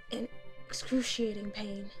in excruciating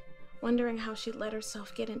pain, wondering how she'd let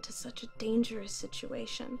herself get into such a dangerous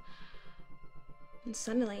situation. And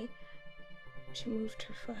suddenly, she moved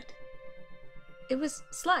her foot. It was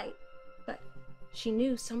slight, but she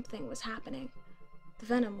knew something was happening. The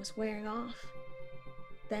venom was wearing off.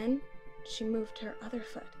 Then she moved her other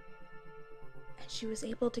foot, and she was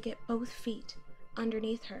able to get both feet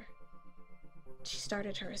underneath her. She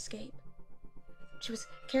started her escape. She was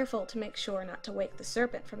careful to make sure not to wake the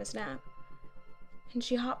serpent from his nap. And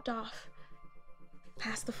she hopped off,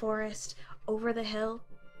 past the forest, over the hill,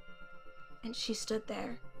 and she stood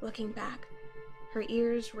there, looking back, her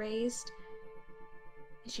ears raised,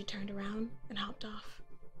 and she turned around and hopped off.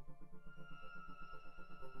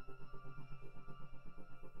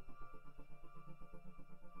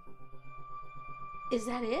 Is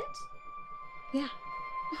that it? Yeah.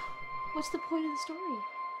 What's the point of the story?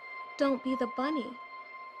 Don't be the bunny.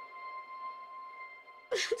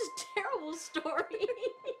 That's a terrible story.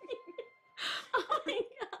 Oh my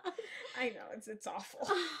god. I know, it's awful.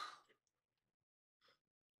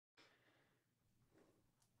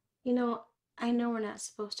 You know, I know we're not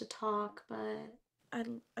supposed to talk, but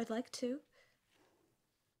I'd like to.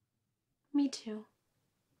 Me too.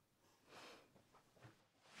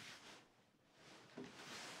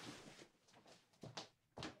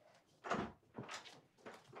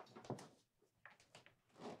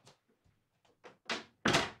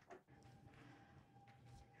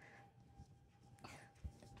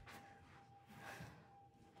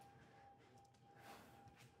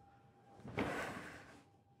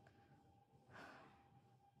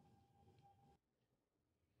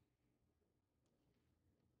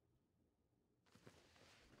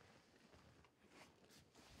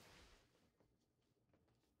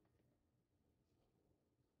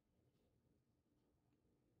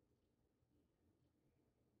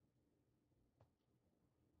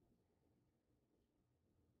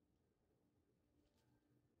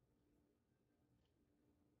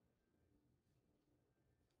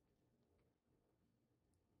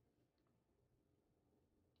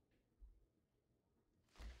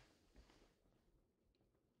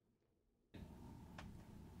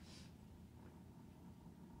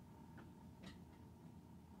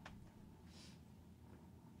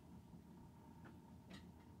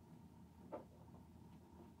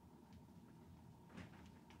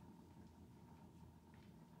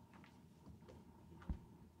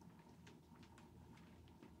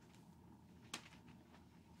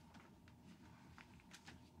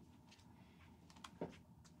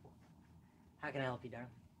 How can I help you, darling?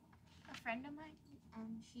 A friend of mine,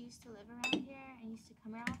 she used to live around here and used to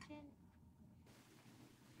come here often.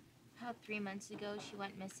 About 3 months ago, she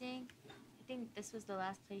went missing. I think this was the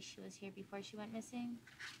last place she was here before she went missing.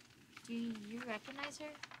 Do you recognize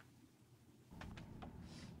her?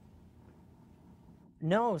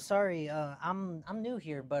 No, sorry. I'm new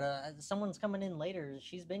here, but someone's coming in later.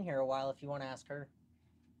 She's been here a while. If you want to ask her.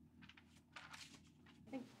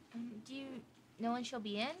 Do you know when she'll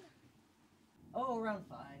be in? Oh, around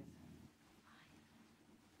 5.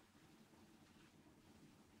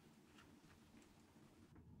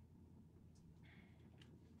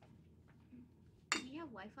 Do you have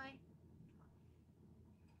Wi-Fi?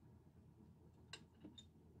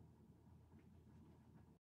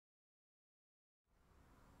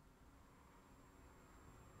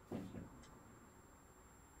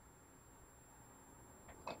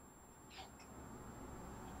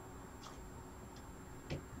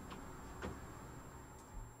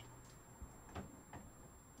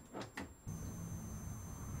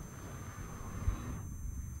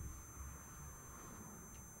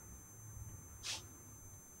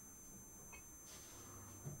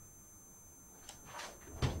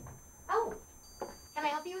 Oh, can I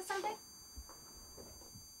help you with something?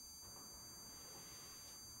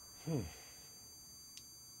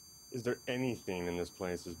 Is there anything in this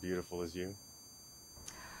place as beautiful as you?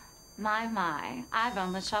 My. I've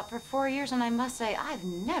owned the shop for 4 years, and I must say, I've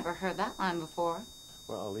never heard that line before.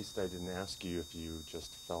 Well, at least I didn't ask you if you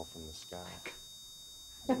just fell from the sky.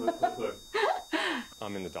 Look.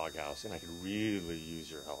 I'm in the doghouse, and I could really use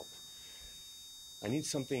your help. I need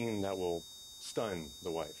something that will stun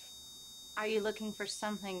the wife. Are you looking for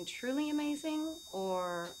something truly amazing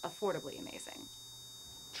or affordably amazing?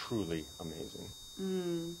 Truly amazing.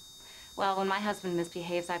 Well, when my husband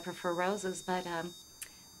misbehaves, I prefer roses, but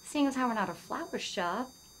seeing as how we're not a flower shop,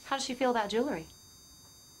 how does she feel about jewelry?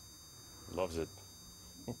 Loves it.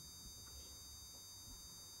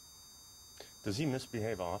 Does he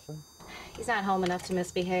misbehave often? He's not home enough to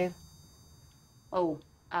misbehave. Oh,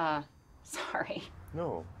 sorry.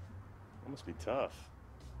 No. That must be tough.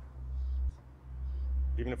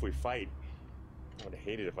 Even if we fight, I would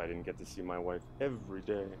hate it if I didn't get to see my wife every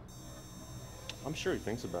day. I'm sure he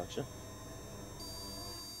thinks about you.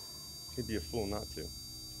 He'd be a fool not to.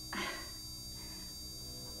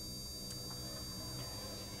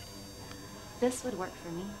 This would work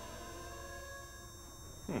for me.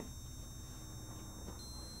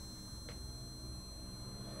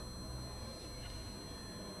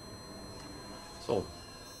 Sold.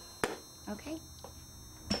 Okay.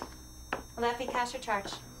 Will that be cash or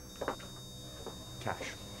charge?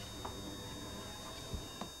 Cash.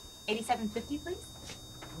 $87.50, please.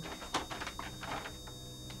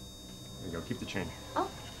 There you go. Keep the change. Oh,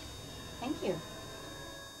 thank you.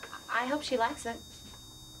 I hope she likes it.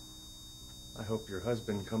 I hope your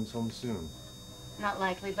husband comes home soon. Not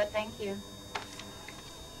likely, but thank you.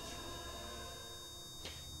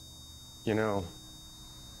 You know,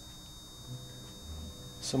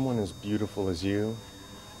 someone as beautiful as you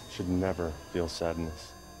should never feel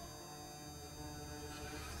sadness.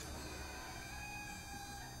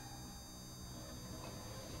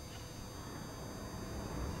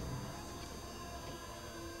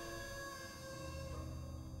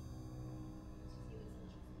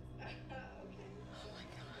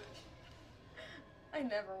 I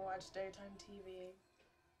never watched daytime TV.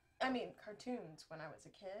 I mean, cartoons when I was a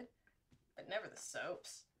kid, but never the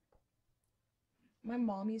soaps. My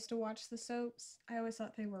mom used to watch the soaps. I always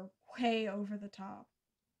thought they were way over the top.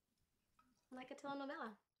 Like a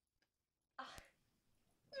telenovela.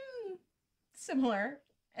 Similar,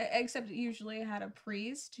 except it usually had a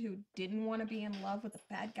priest who didn't want to be in love with the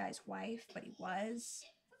bad guy's wife, but he was.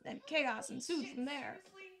 Then chaos ensued from there.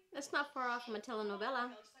 That's not far off from a telenovela,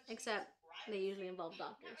 except they usually involve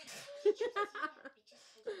doctors. Ouch.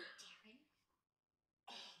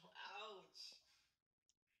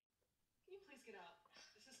 Can you please get up?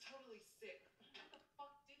 This is totally sick. What the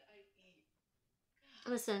fuck did I eat?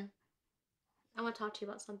 Listen, I want to talk to you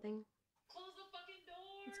about something. Close the fucking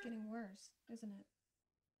door. It's getting worse, isn't it?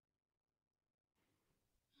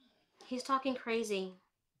 He's talking crazy.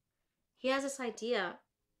 He has this idea,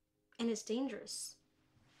 and it's dangerous.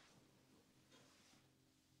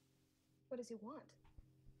 What does he want?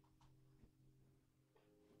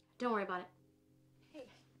 Don't worry about it. Hey,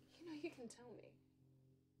 you know you can tell me.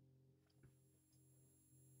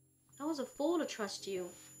 I was a fool to trust you.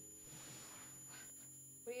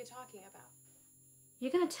 What are you talking about?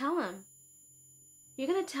 You're gonna tell him. You're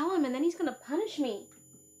gonna tell him, and then he's gonna punish me.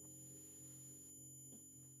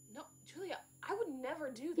 No, Julia, I would never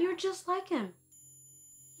do that. You're just like him.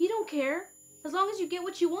 You don't care. As long as you get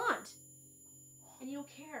what you want. And you don't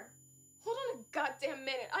care. Hold on a goddamn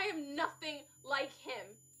minute. I am nothing like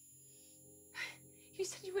him. You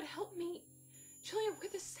said you would help me. Julia, we're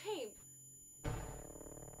the same.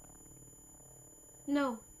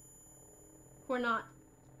 No. We're not.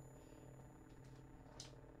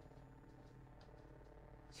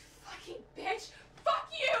 You fucking bitch!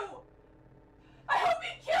 Fuck you! I hope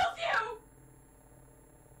he kills you!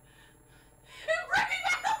 And bring me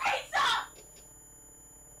back the pizza!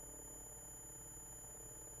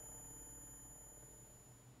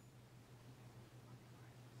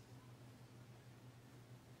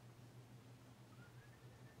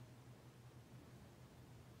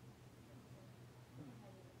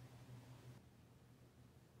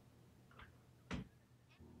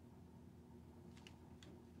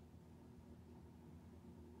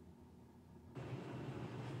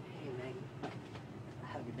 Hey, Meg.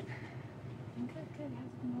 How have you been? I'm good, good. How's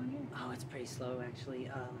it been going here? Oh, it's pretty slow,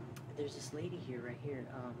 actually. There's this lady here, right here.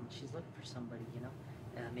 She's looking for somebody, you know?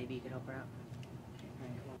 Maybe you could help her out. All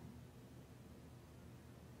right, well.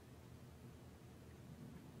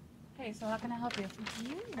 Hey, so how can I help you? Do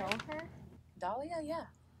you know her? Dahlia? Yeah.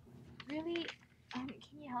 Really? Can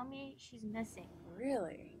you help me? She's missing.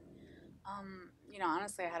 Really? You know,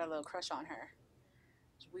 honestly, I had a little crush on her.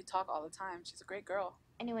 We talk all the time. She's a great girl.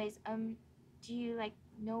 Anyways, do you, like,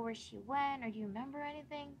 know where she went, or do you remember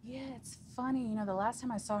anything? Yeah, it's funny. You know, the last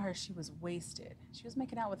time I saw her, she was wasted. She was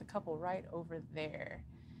making out with a couple right over there.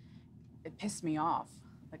 It pissed me off.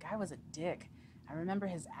 The guy was a dick. I remember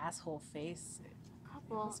his asshole face. It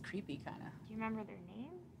was creepy, kind of. Do you remember their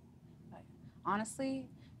name?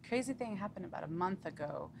 Honestly, crazy thing happened about a month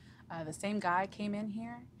ago. The same guy came in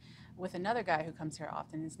here with another guy who comes here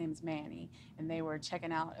often. His name's Manny, and they were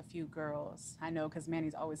checking out a few girls. I know, because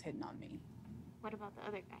Manny's always hitting on me. What about the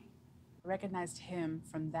other guy? I recognized him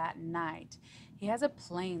from that night. He has a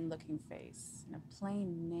plain-looking face and a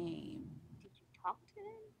plain name. Did you talk to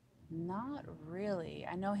him? Not really.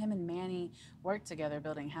 I know him and Manny work together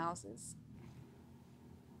building houses.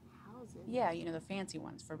 Houses? Yeah, you know, the fancy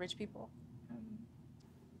ones for rich people. Do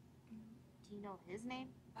you know his name?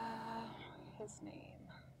 His name.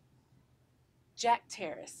 Jack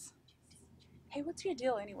Terrace. Hey, what's your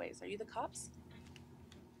deal anyways? Are you the cops?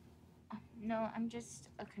 No, I'm just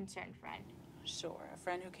a concerned friend. Sure, a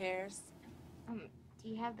friend who cares. Do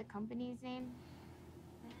you have the company's name?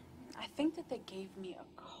 I think that they gave me a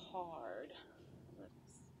card.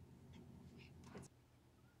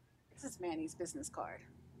 This is Manny's business card.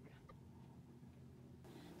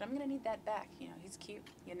 But I'm gonna need that back. You know, he's cute.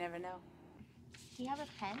 You never know. Do you have a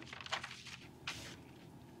pen?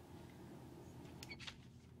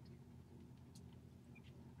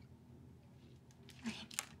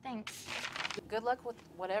 Thanks. Good luck with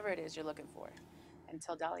whatever it is you're looking for. And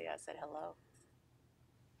tell Dahlia I said hello.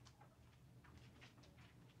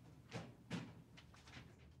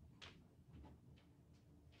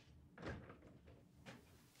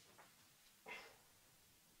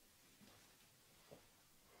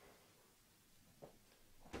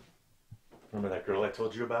 Remember that girl I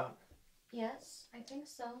told you about? Yes, I think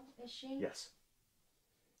so. Is she? Yes.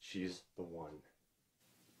 She's the one.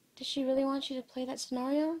 Does she really want you to play that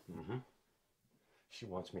scenario? Mm-hmm. She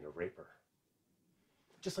wants me to rape her.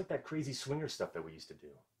 Just like that crazy swinger stuff that we used to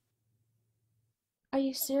do. Are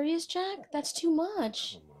you serious, Jack? That's too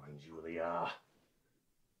much. Come on, Julia.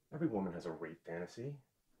 Every woman has a rape fantasy.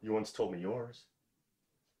 You once told me yours.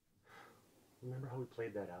 Remember how we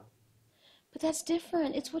played that out? But that's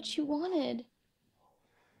different. It's what you wanted.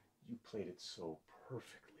 You played it so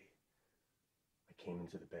perfectly. I came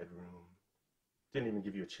into the bedroom. Didn't even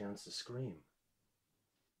give you a chance to scream.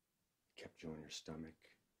 Kept you on your stomach.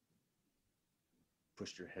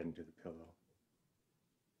 Pushed your head into the pillow.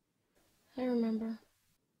 I remember.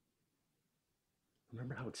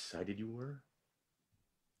 Remember how excited you were?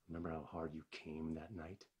 Remember how hard you came that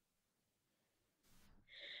night?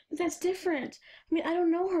 But that's different. I mean, I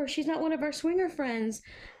don't know her. She's not one of our swinger friends.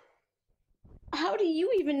 How do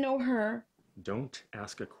you even know her? Don't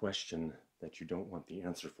ask a question that you don't want the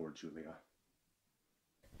answer for, Julia.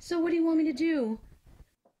 So what do you want me to do?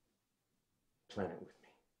 Plan it with me.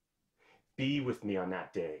 Be with me on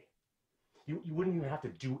that day. You wouldn't even have to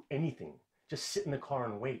do anything. Just sit in the car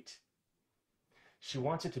and wait. She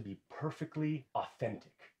wants it to be perfectly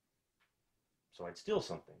authentic. So I'd steal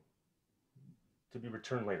something. To be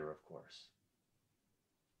returned later, of course.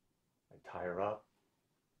 I'd tie her up.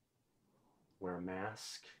 Wear a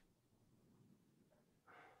mask.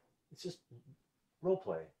 It's just role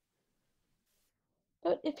play.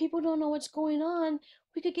 But if people don't know what's going on,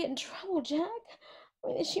 we could get in trouble, Jack. I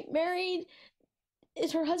mean, is she married?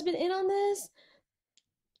 Is her husband in on this?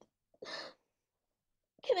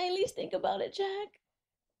 Can I at least think about it, Jack?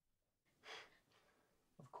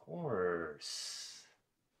 Of course.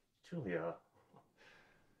 Julia,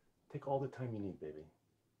 take all the time you need, baby.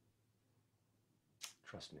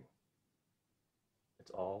 Trust me.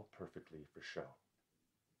 It's all perfectly for show.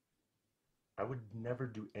 I would never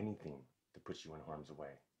do anything to put you in harm's way.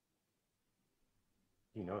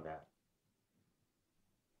 You know that.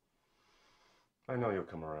 I know you'll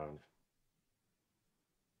come around.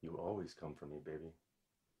 You always come for me, baby.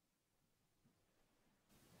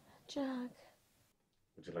 Jack.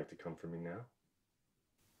 Would you like to come for me now?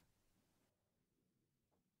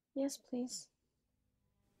 Yes, please.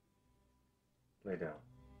 Lay down.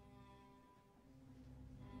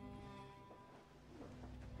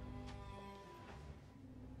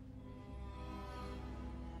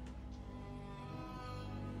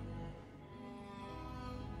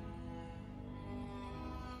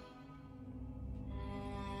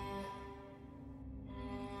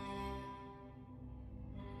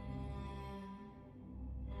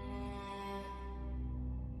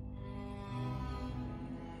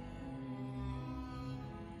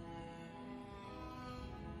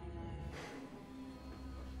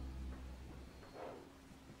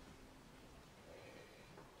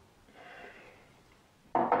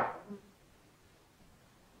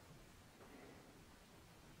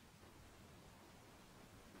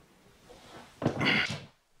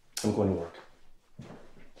 I'm going to work.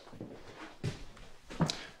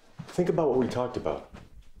 Think about what we talked about.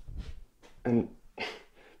 And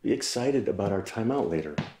be excited about our time out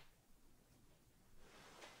later.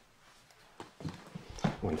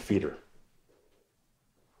 When feed her.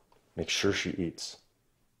 Make sure she eats.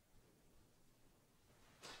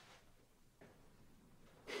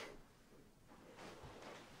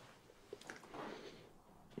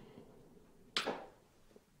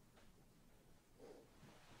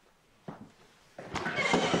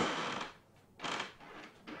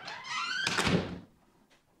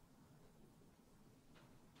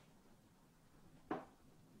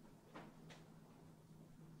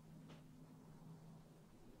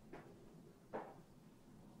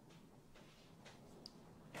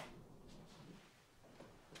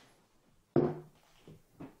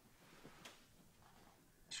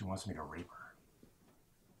 She wants me to rape her.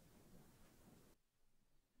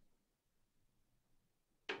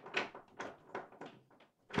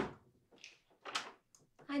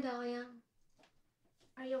 Hi, Dahlia.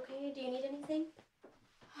 Are you okay? Do you need anything?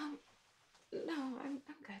 No, I'm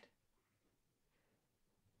good.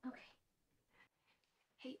 Okay.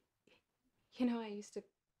 Hey, you know, I used to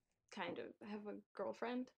kind of have a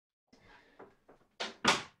girlfriend.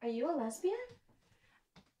 Are you a lesbian?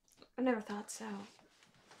 I never thought so.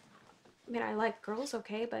 I mean, I like girls,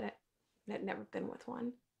 okay, but I'd never been with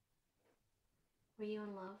one. Were you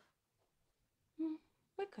in love?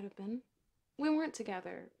 I could have been. We weren't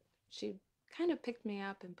together. She kind of picked me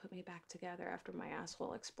up and put me back together after my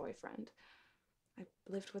asshole ex-boyfriend. I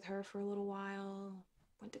lived with her for a little while,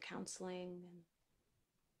 went to counseling,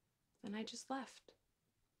 and then I just left.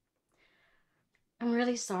 I'm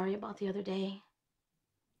really sorry about the other day.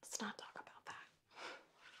 Let's not talk about that.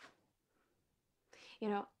 You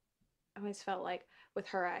know, I always felt like with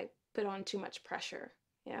her I put on too much pressure,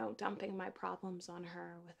 you know, dumping my problems on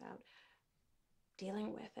her without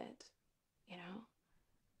dealing with it, you know?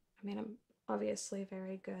 I mean, I'm obviously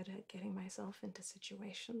very good at getting myself into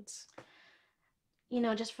situations. You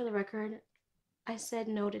know, just for the record, I said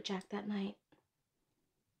no to Jack that night.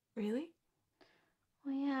 Really?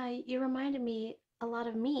 Well, yeah, you reminded me a lot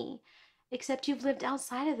of me. Except you've lived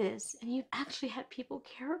outside of this, and you've actually had people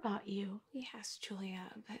care about you. Yes,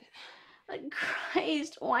 Julia, but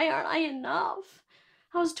Christ, why aren't I enough?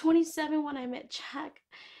 I was 27 when I met Jack,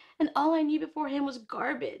 and all I knew before him was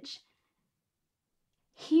garbage.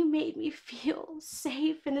 He made me feel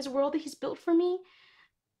safe in this world that he's built for me.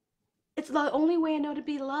 It's the only way I know to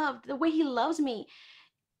be loved, the way he loves me.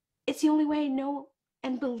 It's the only way I know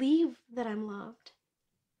and believe that I'm loved.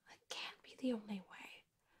 It can't be the only way.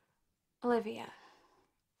 Olivia.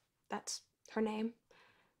 That's her name.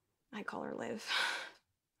 I call her Liv.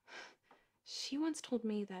 She once told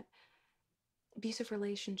me that abusive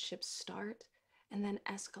relationships start and then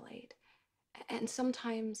escalate. And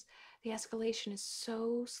sometimes the escalation is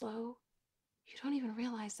so slow, you don't even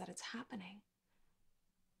realize that it's happening.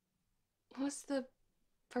 When was the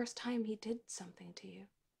first time he did something to you?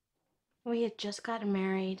 We had just gotten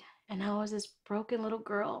married, and I was this broken little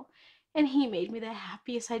girl, and he made me the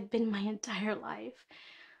happiest I'd been my entire life.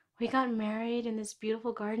 We got married in this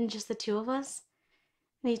beautiful garden, just the two of us,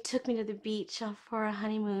 and he took me to the beach for our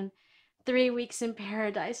honeymoon, 3 weeks in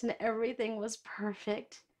paradise and everything was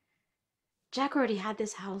perfect. Jack already had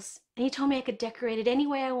this house, and he told me I could decorate it any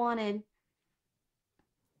way I wanted.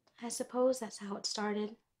 I suppose that's how it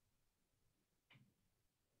started.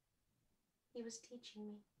 He was teaching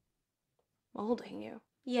me. Molding you.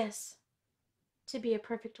 Yes, to be a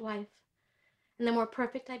perfect wife. And the more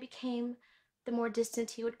perfect I became, the more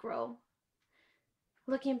distant he would grow.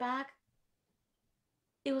 Looking back,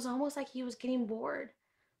 it was almost like he was getting bored.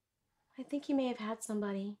 I think he may have had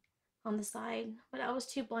somebody on the side, but I was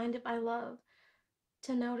too blinded by love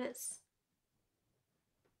to notice.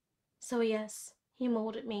 So yes, he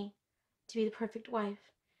molded me to be the perfect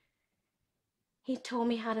wife. He told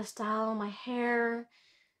me how to style my hair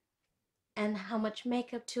and how much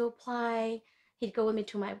makeup to apply. He'd go with me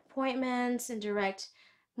to my appointments and direct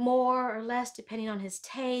more or less depending on his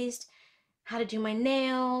taste, how to do my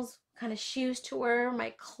nails, what kind of shoes to wear, my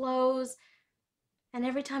clothes. And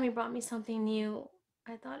every time he brought me something new,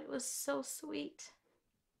 I thought it was so sweet.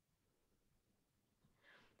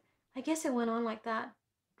 I guess it went on like that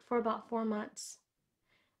for about 4 months.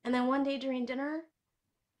 And then one day during dinner,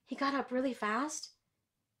 he got up really fast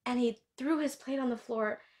and he threw his plate on the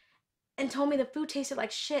floor and told me the food tasted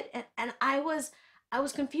like shit. And I was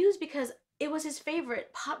confused because it was his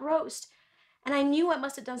favorite, pot roast. And I knew I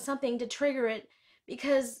must have done something to trigger it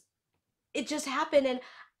because it just happened. And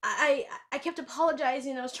I kept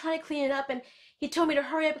apologizing. I was trying to clean it up and he told me to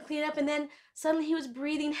hurry up and clean it up. And then suddenly he was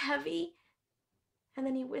breathing heavy. And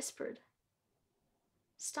then he whispered,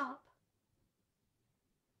 "Stop."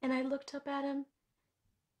 And I looked up at him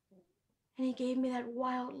and he gave me that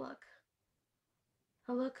wild look.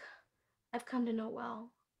 A look I've come to know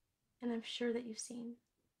well, and I'm sure that you've seen.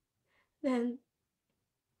 Then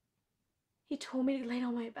he told me to lay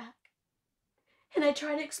on my back. And I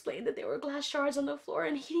tried to explain that there were glass shards on the floor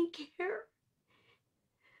and he didn't care.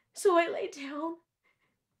 So I lay down.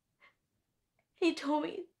 He told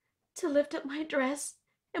me to lift up my dress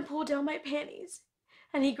and pull down my panties.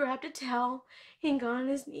 And he grabbed a towel and got on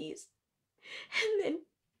his knees. And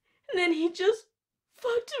then he just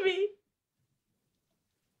fucked me.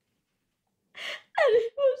 And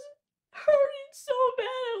it was hurting so bad.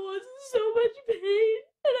 I was in so much pain.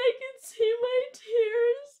 And I could see my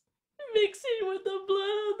tears mixing with the blood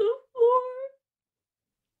on the floor.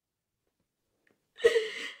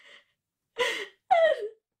 And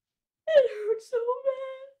it hurt so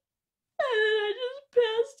bad. And then I just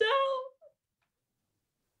passed out.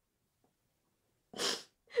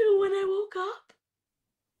 And when I woke up,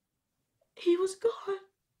 he was gone.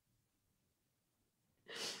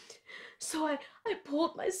 So I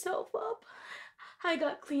pulled myself up. I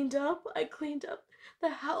got cleaned up. I cleaned up the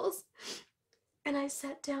house. And I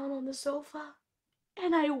sat down on the sofa.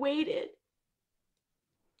 And I waited.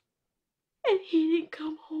 And he didn't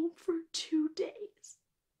come home for 2 days.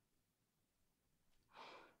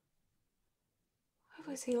 What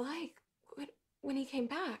was he like when he came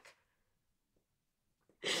back?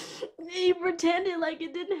 He pretended like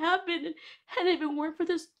it didn't happen. And if it weren't for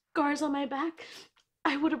the scars on my back,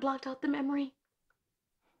 I would have blocked out the memory.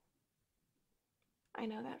 I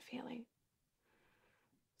know that feeling.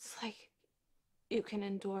 It's like you can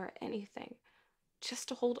endure anything just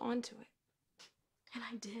to hold on to it. And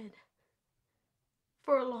I did.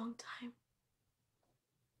 For a long time.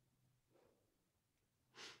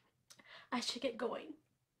 I should get going.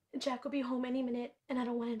 Jack will be home any minute, and I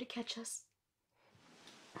don't want him to catch us.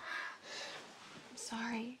 I'm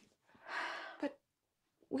sorry, but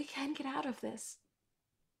we can get out of this.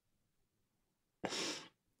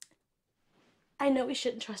 I know we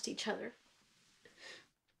shouldn't trust each other.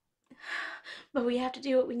 But we have to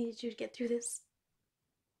do what we need to do to get through this.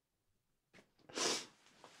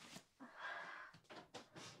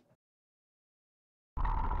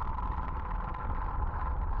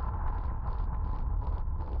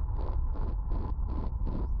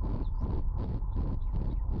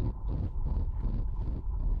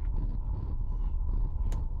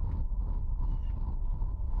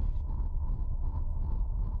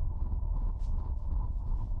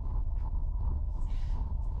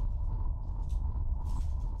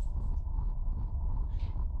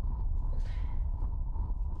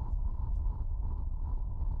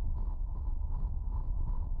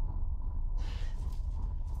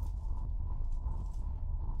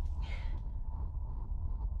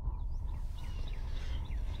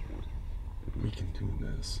 We can do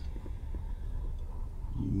this.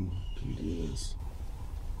 You can do this.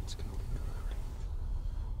 It's gonna be good.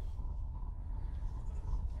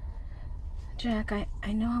 Jack,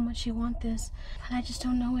 I know how much you want this, but I just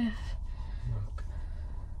don't know if... Look,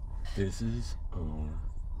 this is our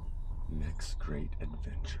next great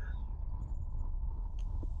adventure.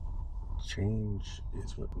 Change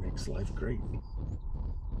is what makes life great.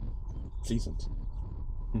 Seasons.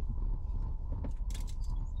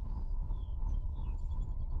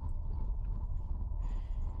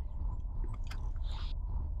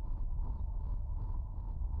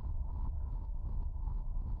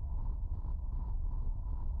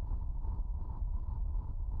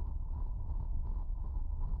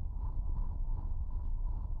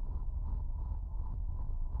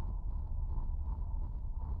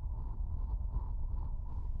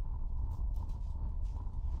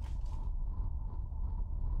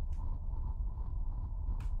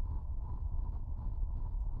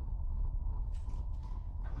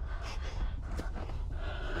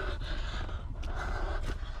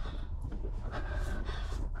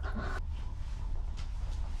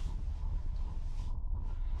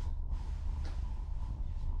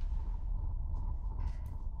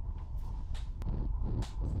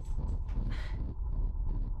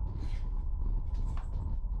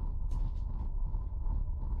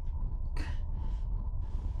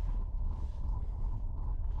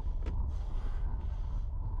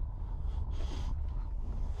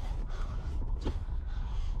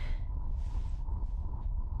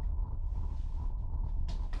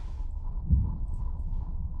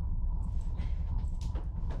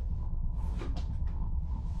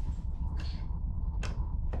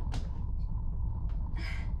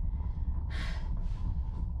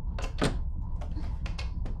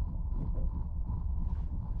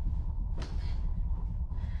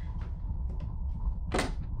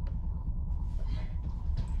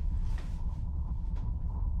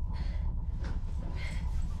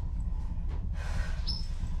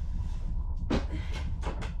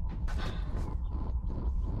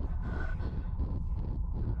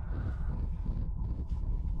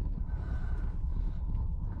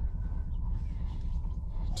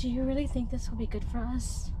 Do you really think this will be good for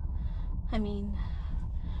us? I mean,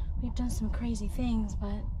 we've done some crazy things, but...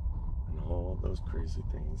 And all those crazy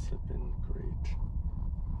things have been great.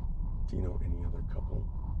 Do you know any other couple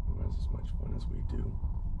who has as much fun as we do,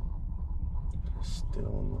 but are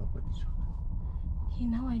still in love with each other? You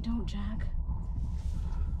know I don't, Jack.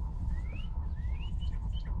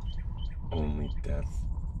 Only death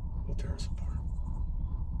will tear us apart.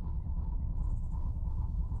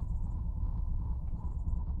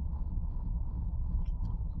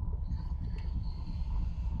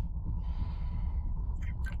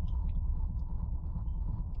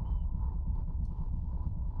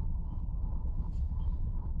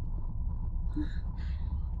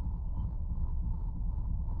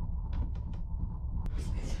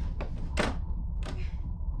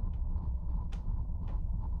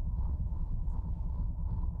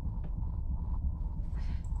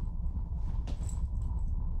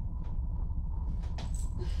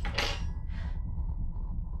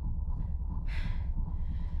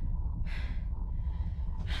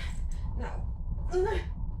 No.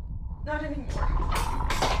 Not anymore.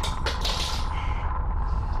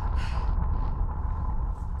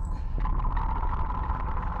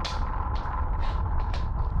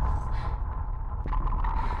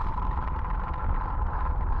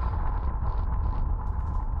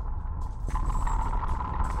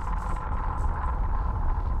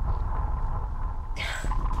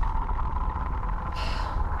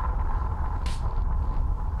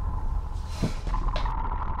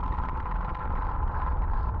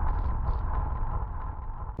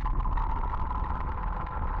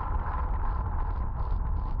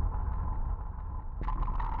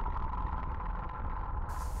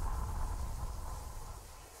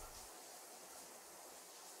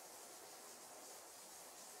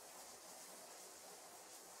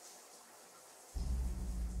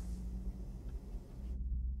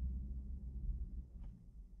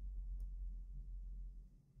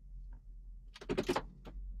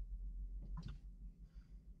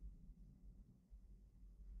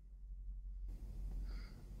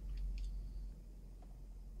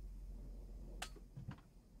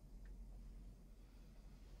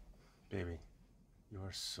 Baby, you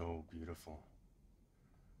are so beautiful.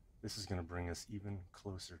 This is gonna bring us even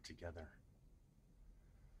closer together.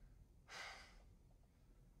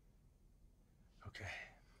 Okay.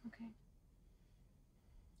 Okay.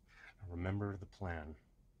 Now remember the plan.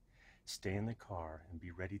 Stay in the car and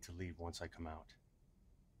be ready to leave once I come out.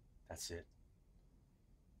 That's it.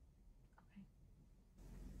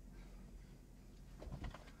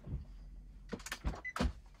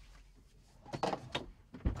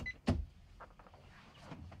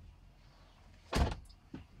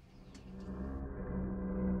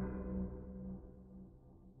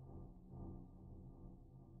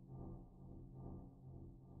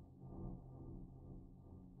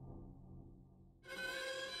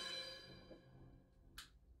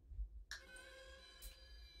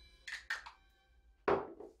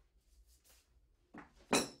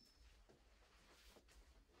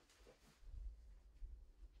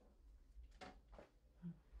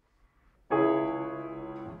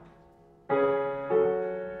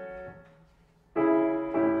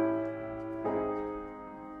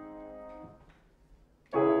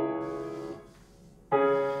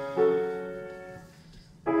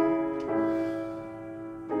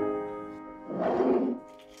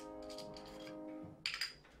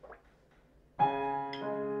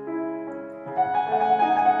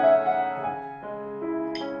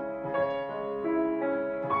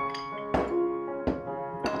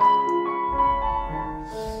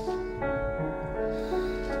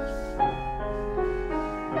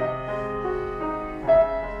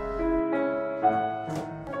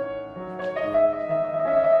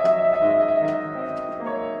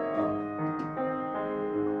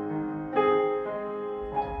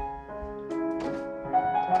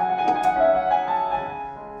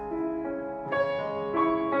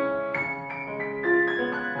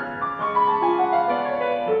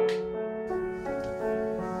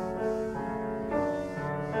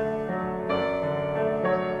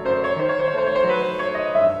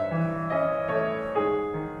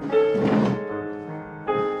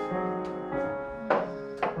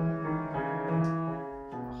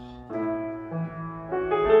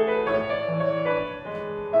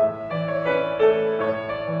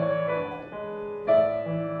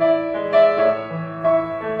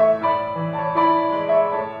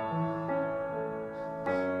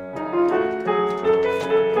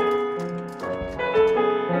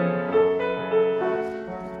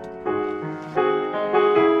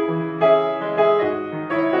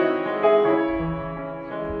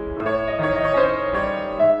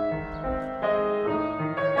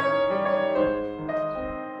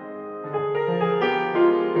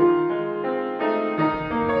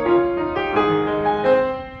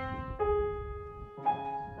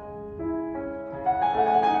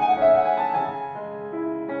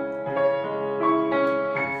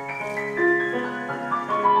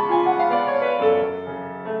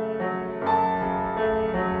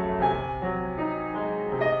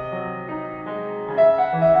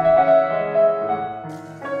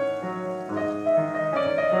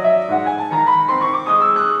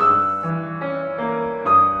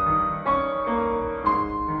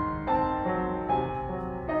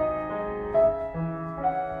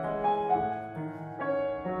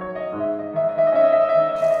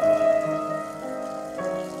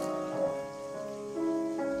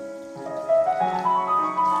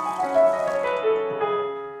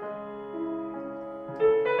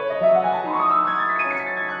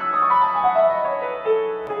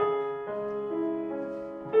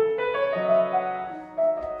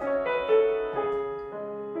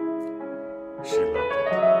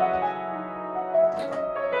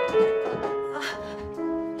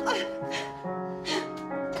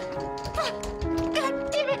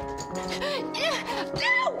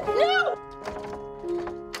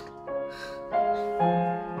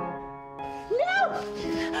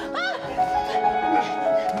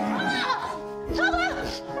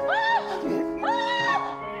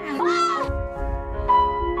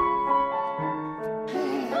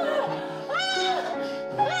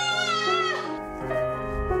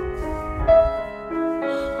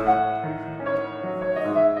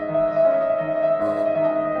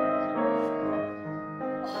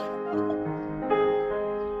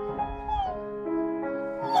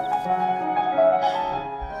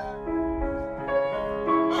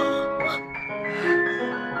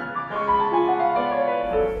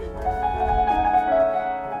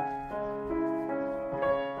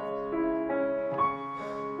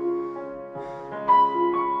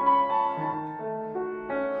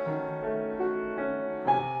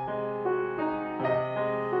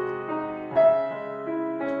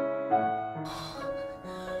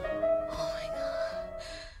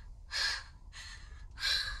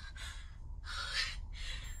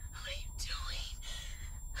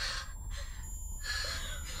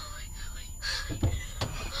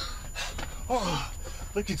 Oh,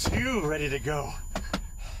 look at you, ready to go.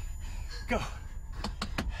 Go.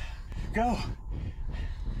 Go.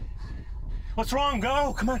 What's wrong?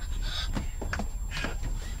 Go. Come on.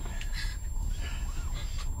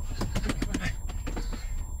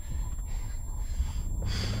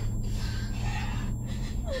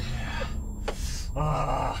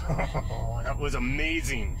 Oh, that was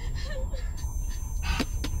amazing.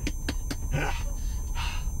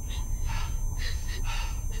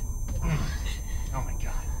 Oh my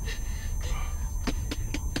God.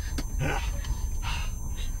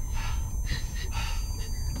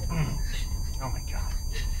 Oh my God.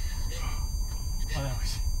 Oh, that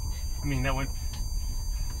was, I mean, that would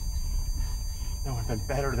have been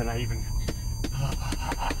better than I even.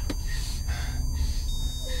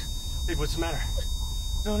 Babe, what's the matter?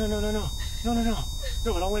 No.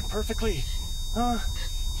 No, it all went perfectly. Yeah.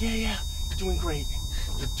 You're doing great.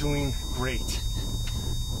 You're doing great.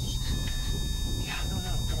 Yeah, no,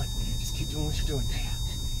 come on. Just keep doing what you're doing.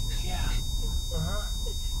 Yeah.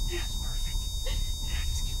 Yeah, it's perfect. Yeah,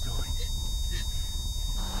 just keep going.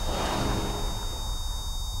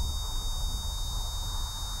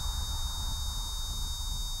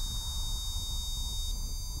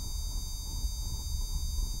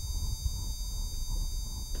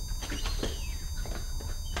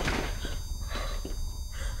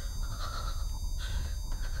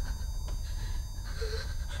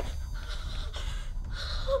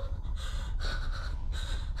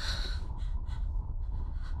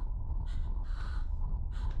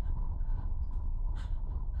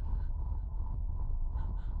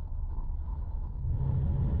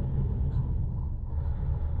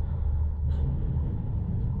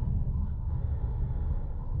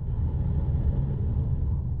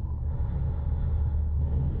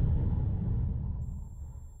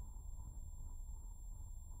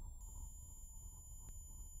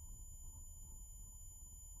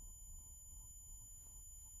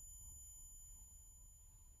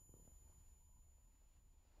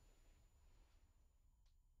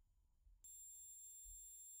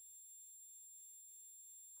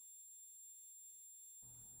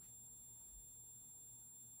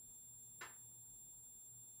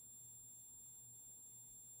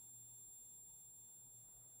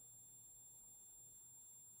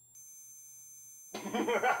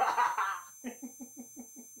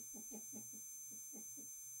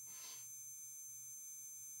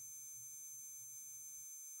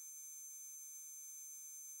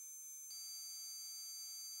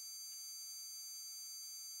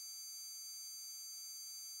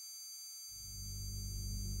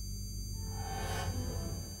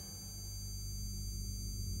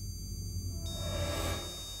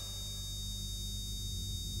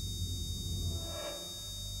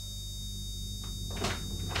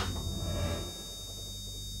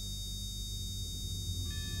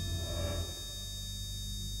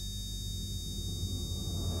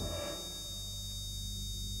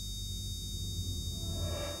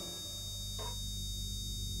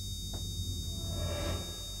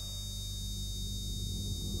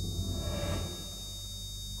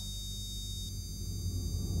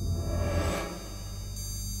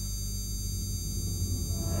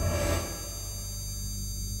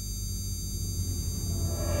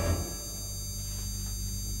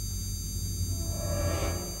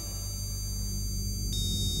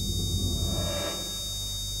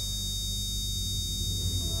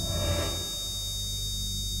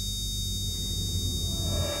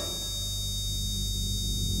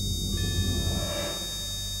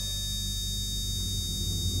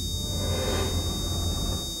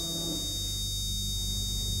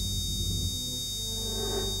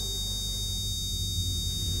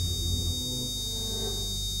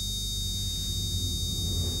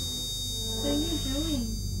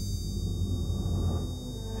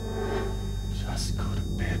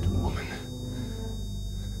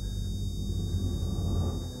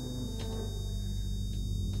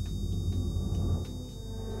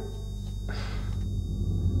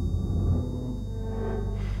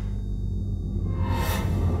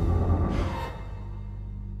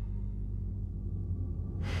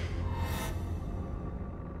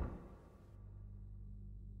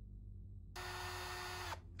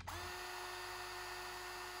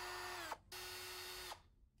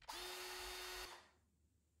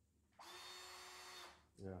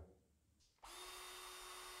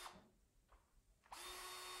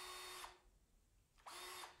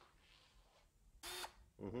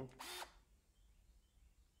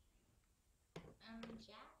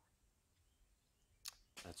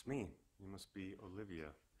 It's me. You must be Olivia.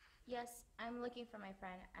 Yes, I'm looking for my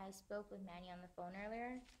friend. I spoke with Manny on the phone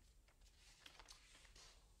earlier.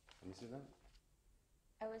 Let me see that.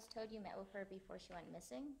 I was told you met with her before she went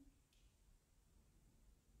missing.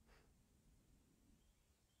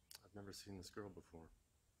 I've never seen this girl before.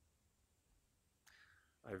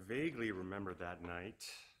 I vaguely remember that night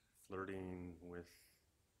flirting with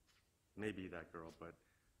maybe that girl, but...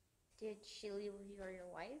 Did she leave with you or your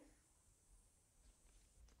wife?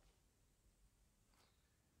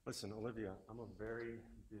 Listen, Olivia, I'm a very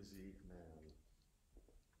busy man.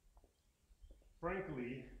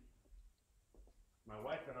 Frankly, my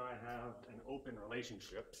wife and I have an open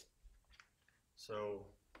relationship. So,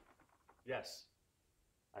 yes,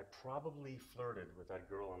 I probably flirted with that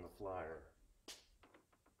girl on the flyer.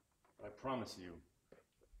 But I promise you,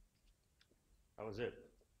 that was it.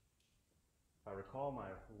 If I recall, my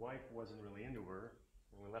wife wasn't really into her,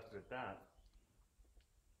 and we left it at that.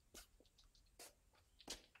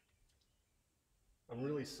 I'm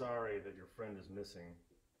really sorry that your friend is missing.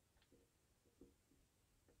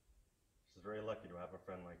 She's very lucky to have a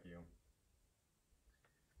friend like you.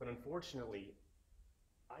 But unfortunately,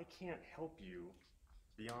 I can't help you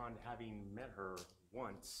beyond having met her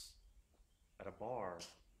once at a bar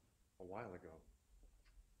a while ago.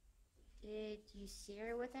 Did you see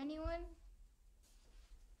her with anyone?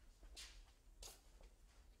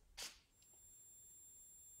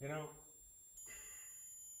 You know,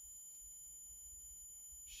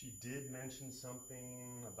 she did mention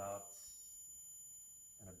something about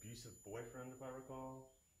an abusive boyfriend, if I recall.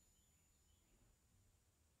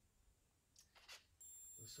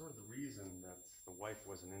 It was sort of the reason that the wife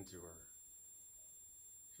wasn't into her.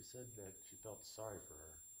 She said that she felt sorry for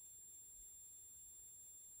her.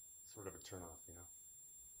 Sort of a turnoff, you know?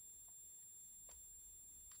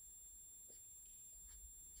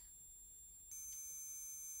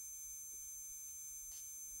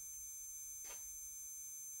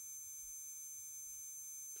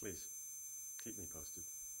 Please, keep me posted.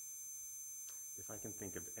 If I can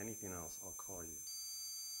think of anything else, I'll call you.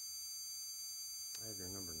 I have your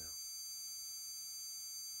number now.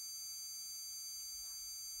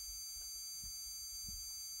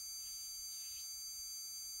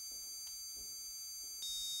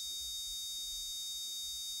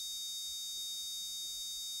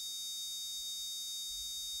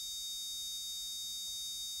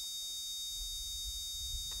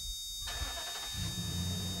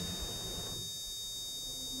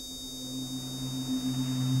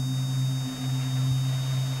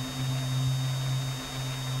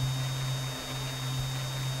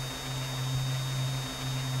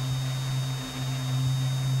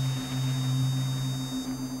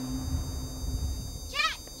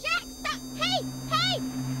 Jack, stop! Hey, hey!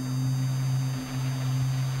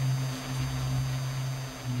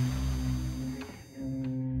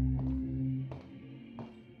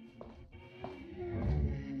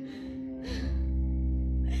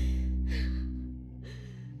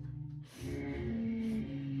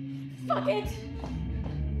 Fuck it!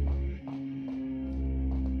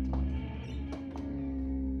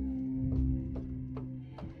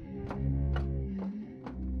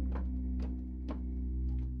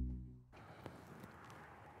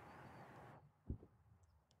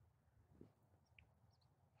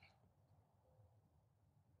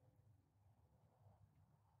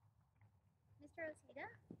 Mr. Ojeda?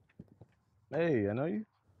 Hey, I know you.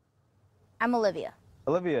 I'm Olivia.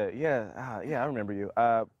 Olivia, yeah, I remember you.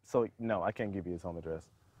 So no, I can't give you his home address.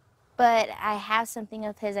 But I have something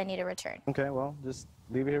of his I need to return. Okay, well, just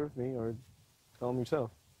leave it here with me or tell him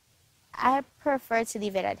yourself. I prefer to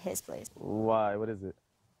leave it at his place. Why? What is it?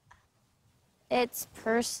 It's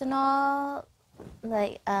personal.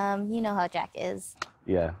 Like, you know how Jack is.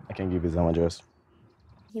 Yeah, I can't give you his home address.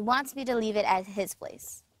 He wants me to leave it at his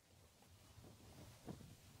place.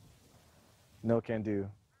 No can do.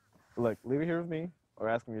 Look, leave it here with me or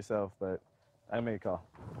ask him yourself, but I made a call.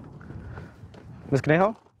 Miss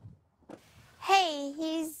Conejo? Hey,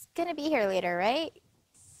 he's gonna be here later, right?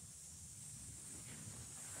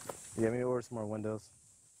 Yeah, maybe order some more windows.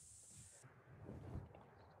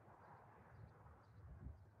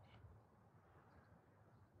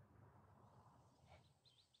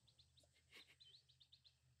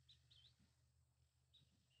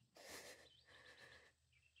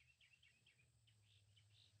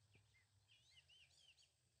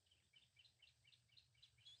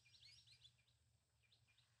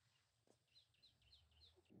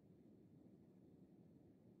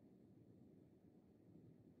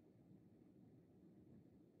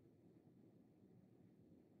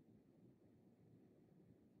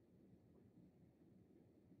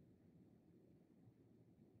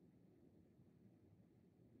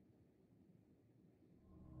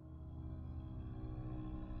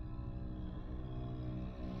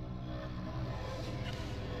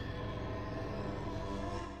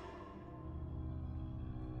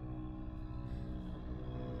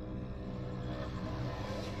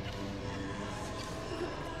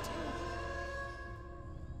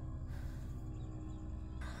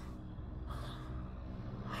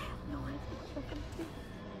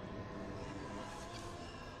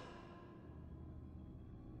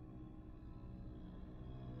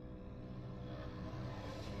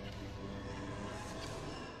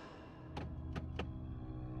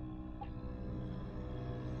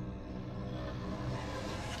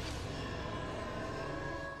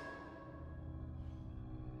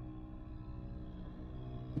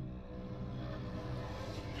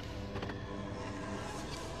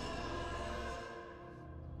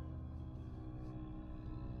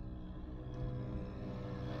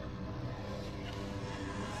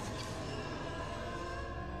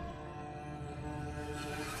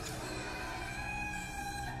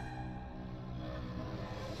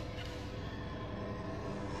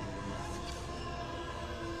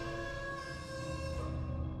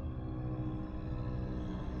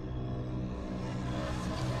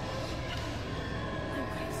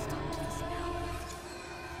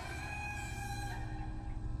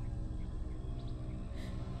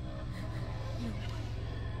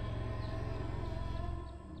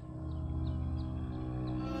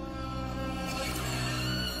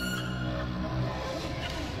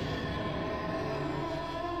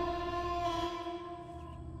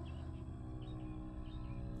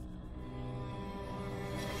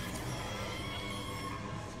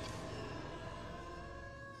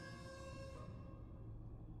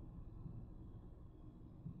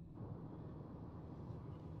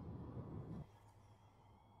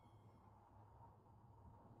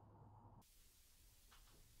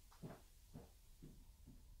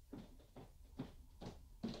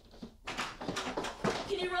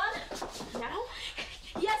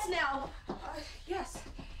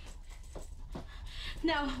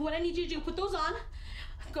 Now, what I need you to do, put those on,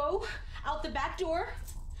 go out the back door,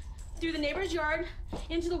 through the neighbor's yard,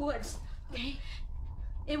 into the woods, okay?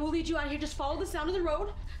 It will lead you out here. Just follow the sound of the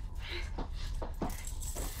road.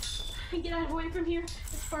 And get out away from here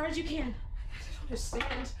as far as you can. I don't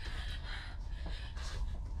understand.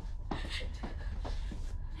 I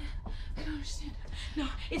don't understand. No,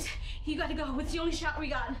 you gotta go. It's the only shot we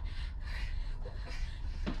got.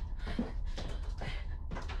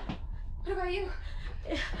 What about you?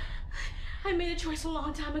 I made a choice a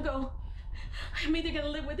long time ago. I'm either gonna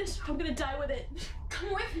live with this or I'm gonna die with it.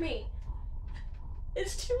 Come with me.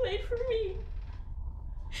 It's too late for me.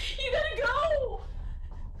 You gotta go!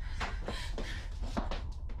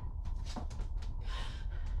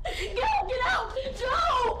 Go! Get out!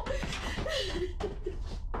 Go!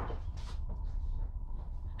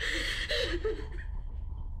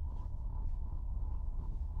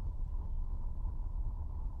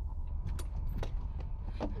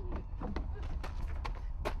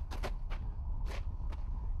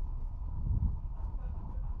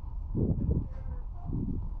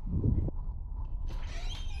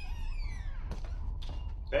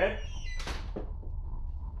 Babe?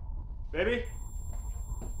 Baby?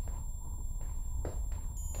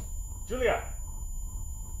 Julia!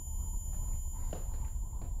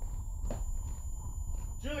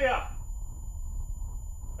 Julia!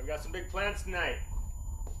 I've got some big plans tonight.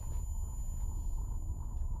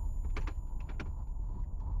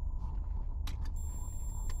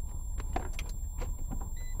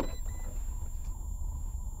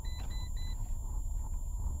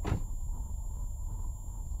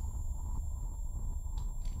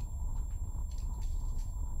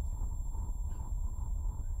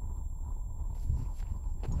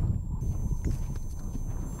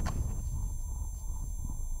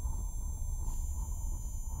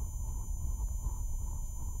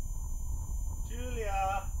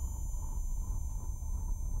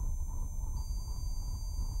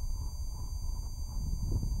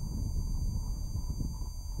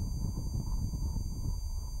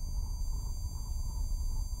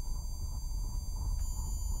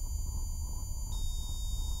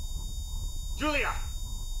 Julia!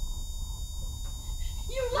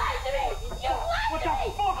 You lied to me! You lied What to me!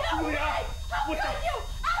 the fuck, You Julia? lied! How What could the- you?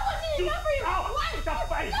 I wasn't enough for you! Ow! What? What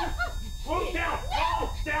the face? Move down! No!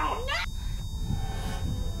 Move down! No!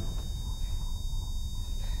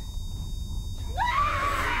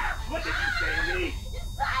 What did you say to me? You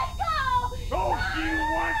psycho! Oh, you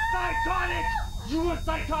want psychotic! You want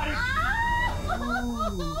psychotic!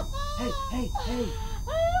 Ooh. Hey!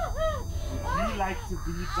 Would you like to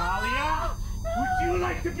be Dahlia? Would you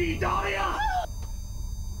like to be Dahlia?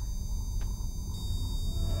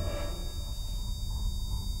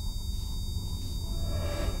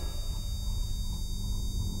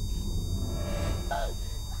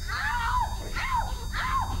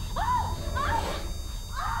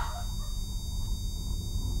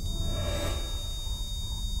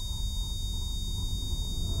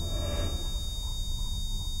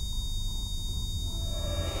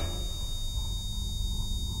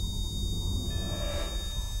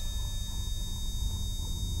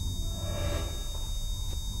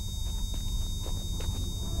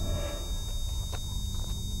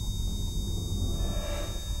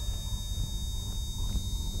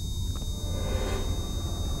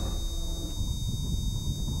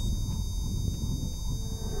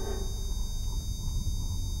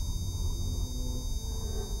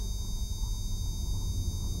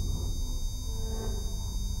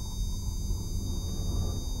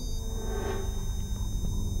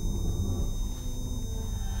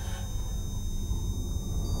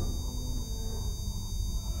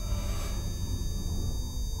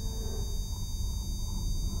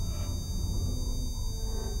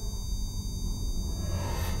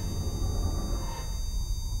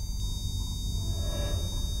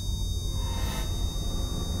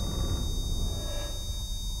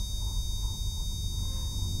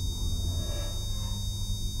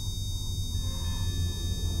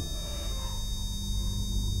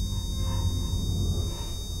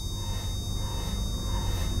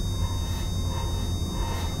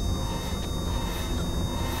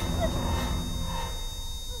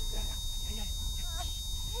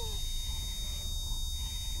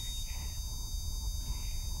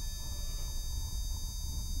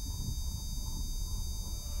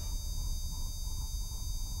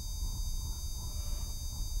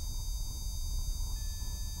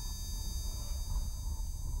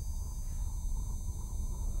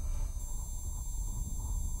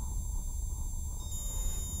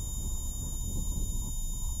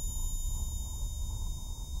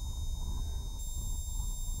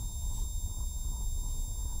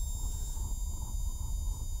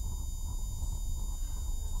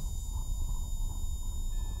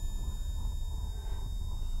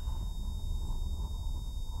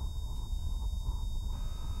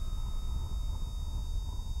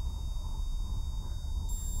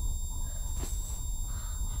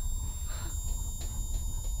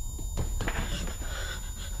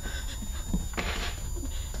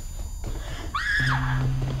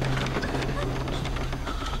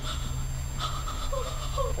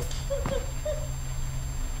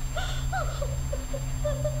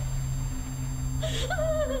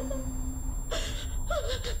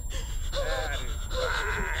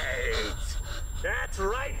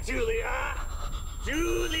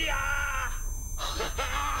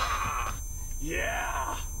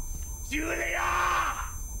 Yeah! Julia!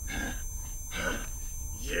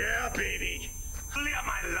 Yeah, baby! Julia,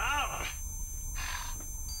 my love!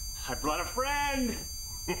 I brought a friend!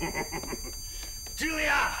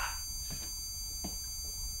 Julia!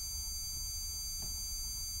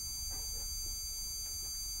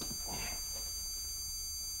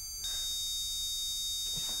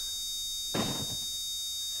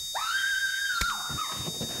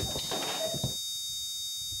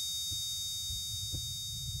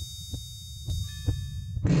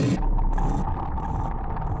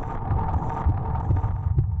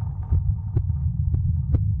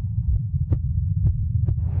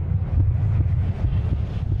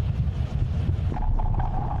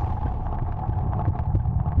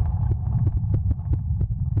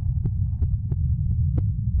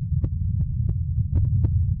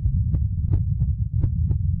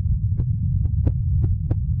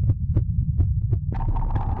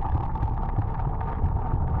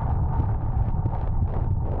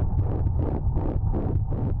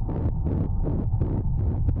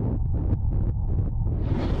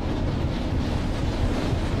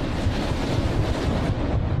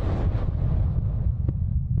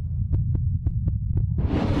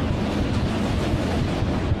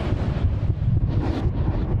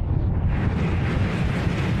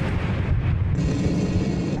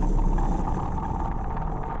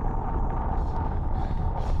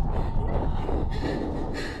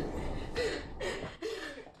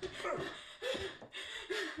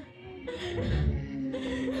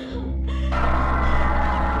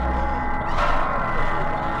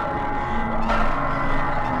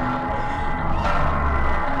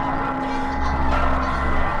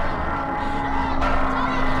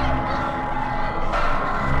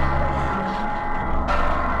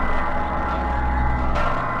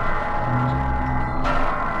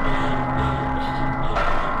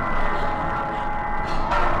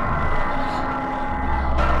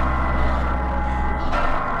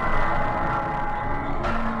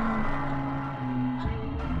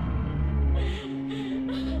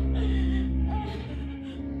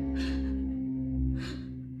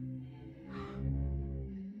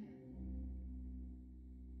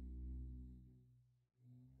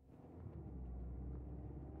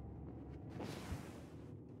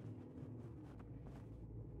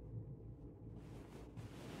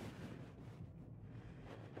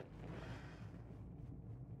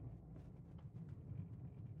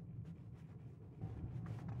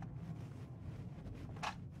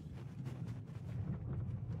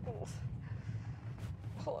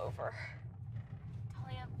 Pull over.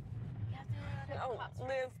 Talia, you have to go to the No, cops.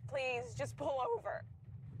 Liv, please, just pull over.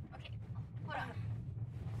 Okay, hold on.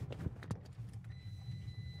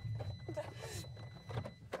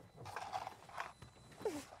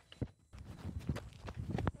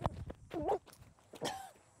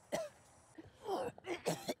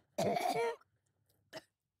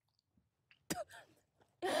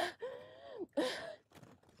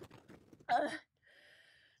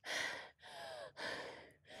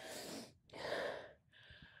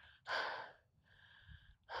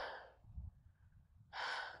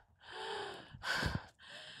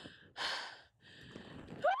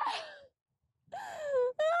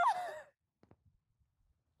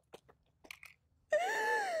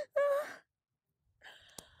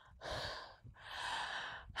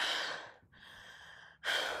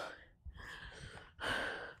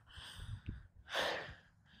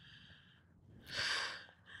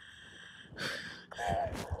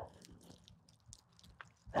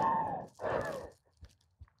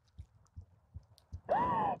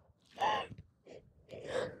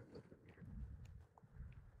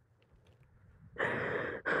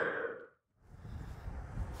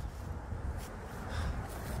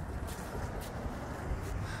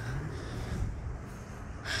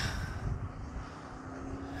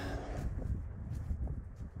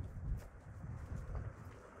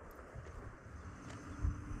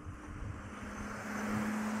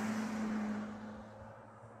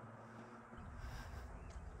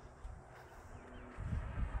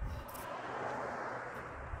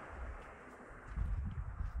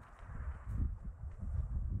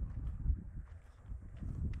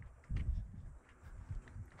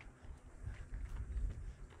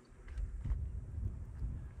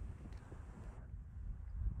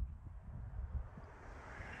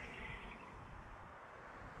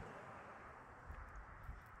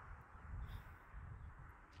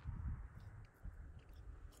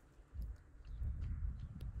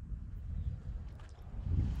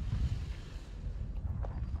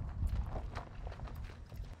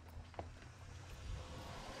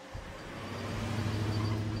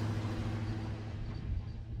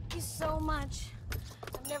 you so much.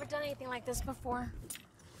 I've never done anything like this before.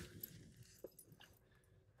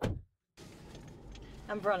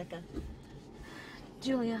 I'm Veronica.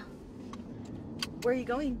 Julia. Where are you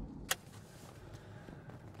going?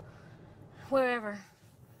 Wherever.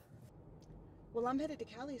 Well, I'm headed to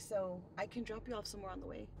Cali, so I can drop you off somewhere on the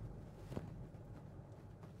way.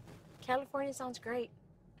 California sounds great.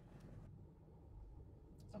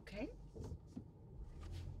 Okay.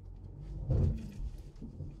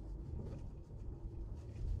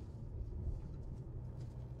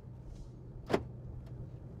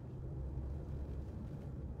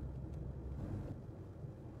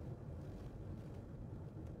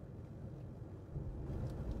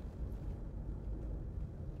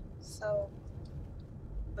 So,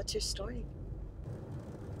 what's your story?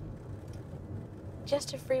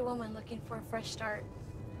 Just a free woman looking for a fresh start.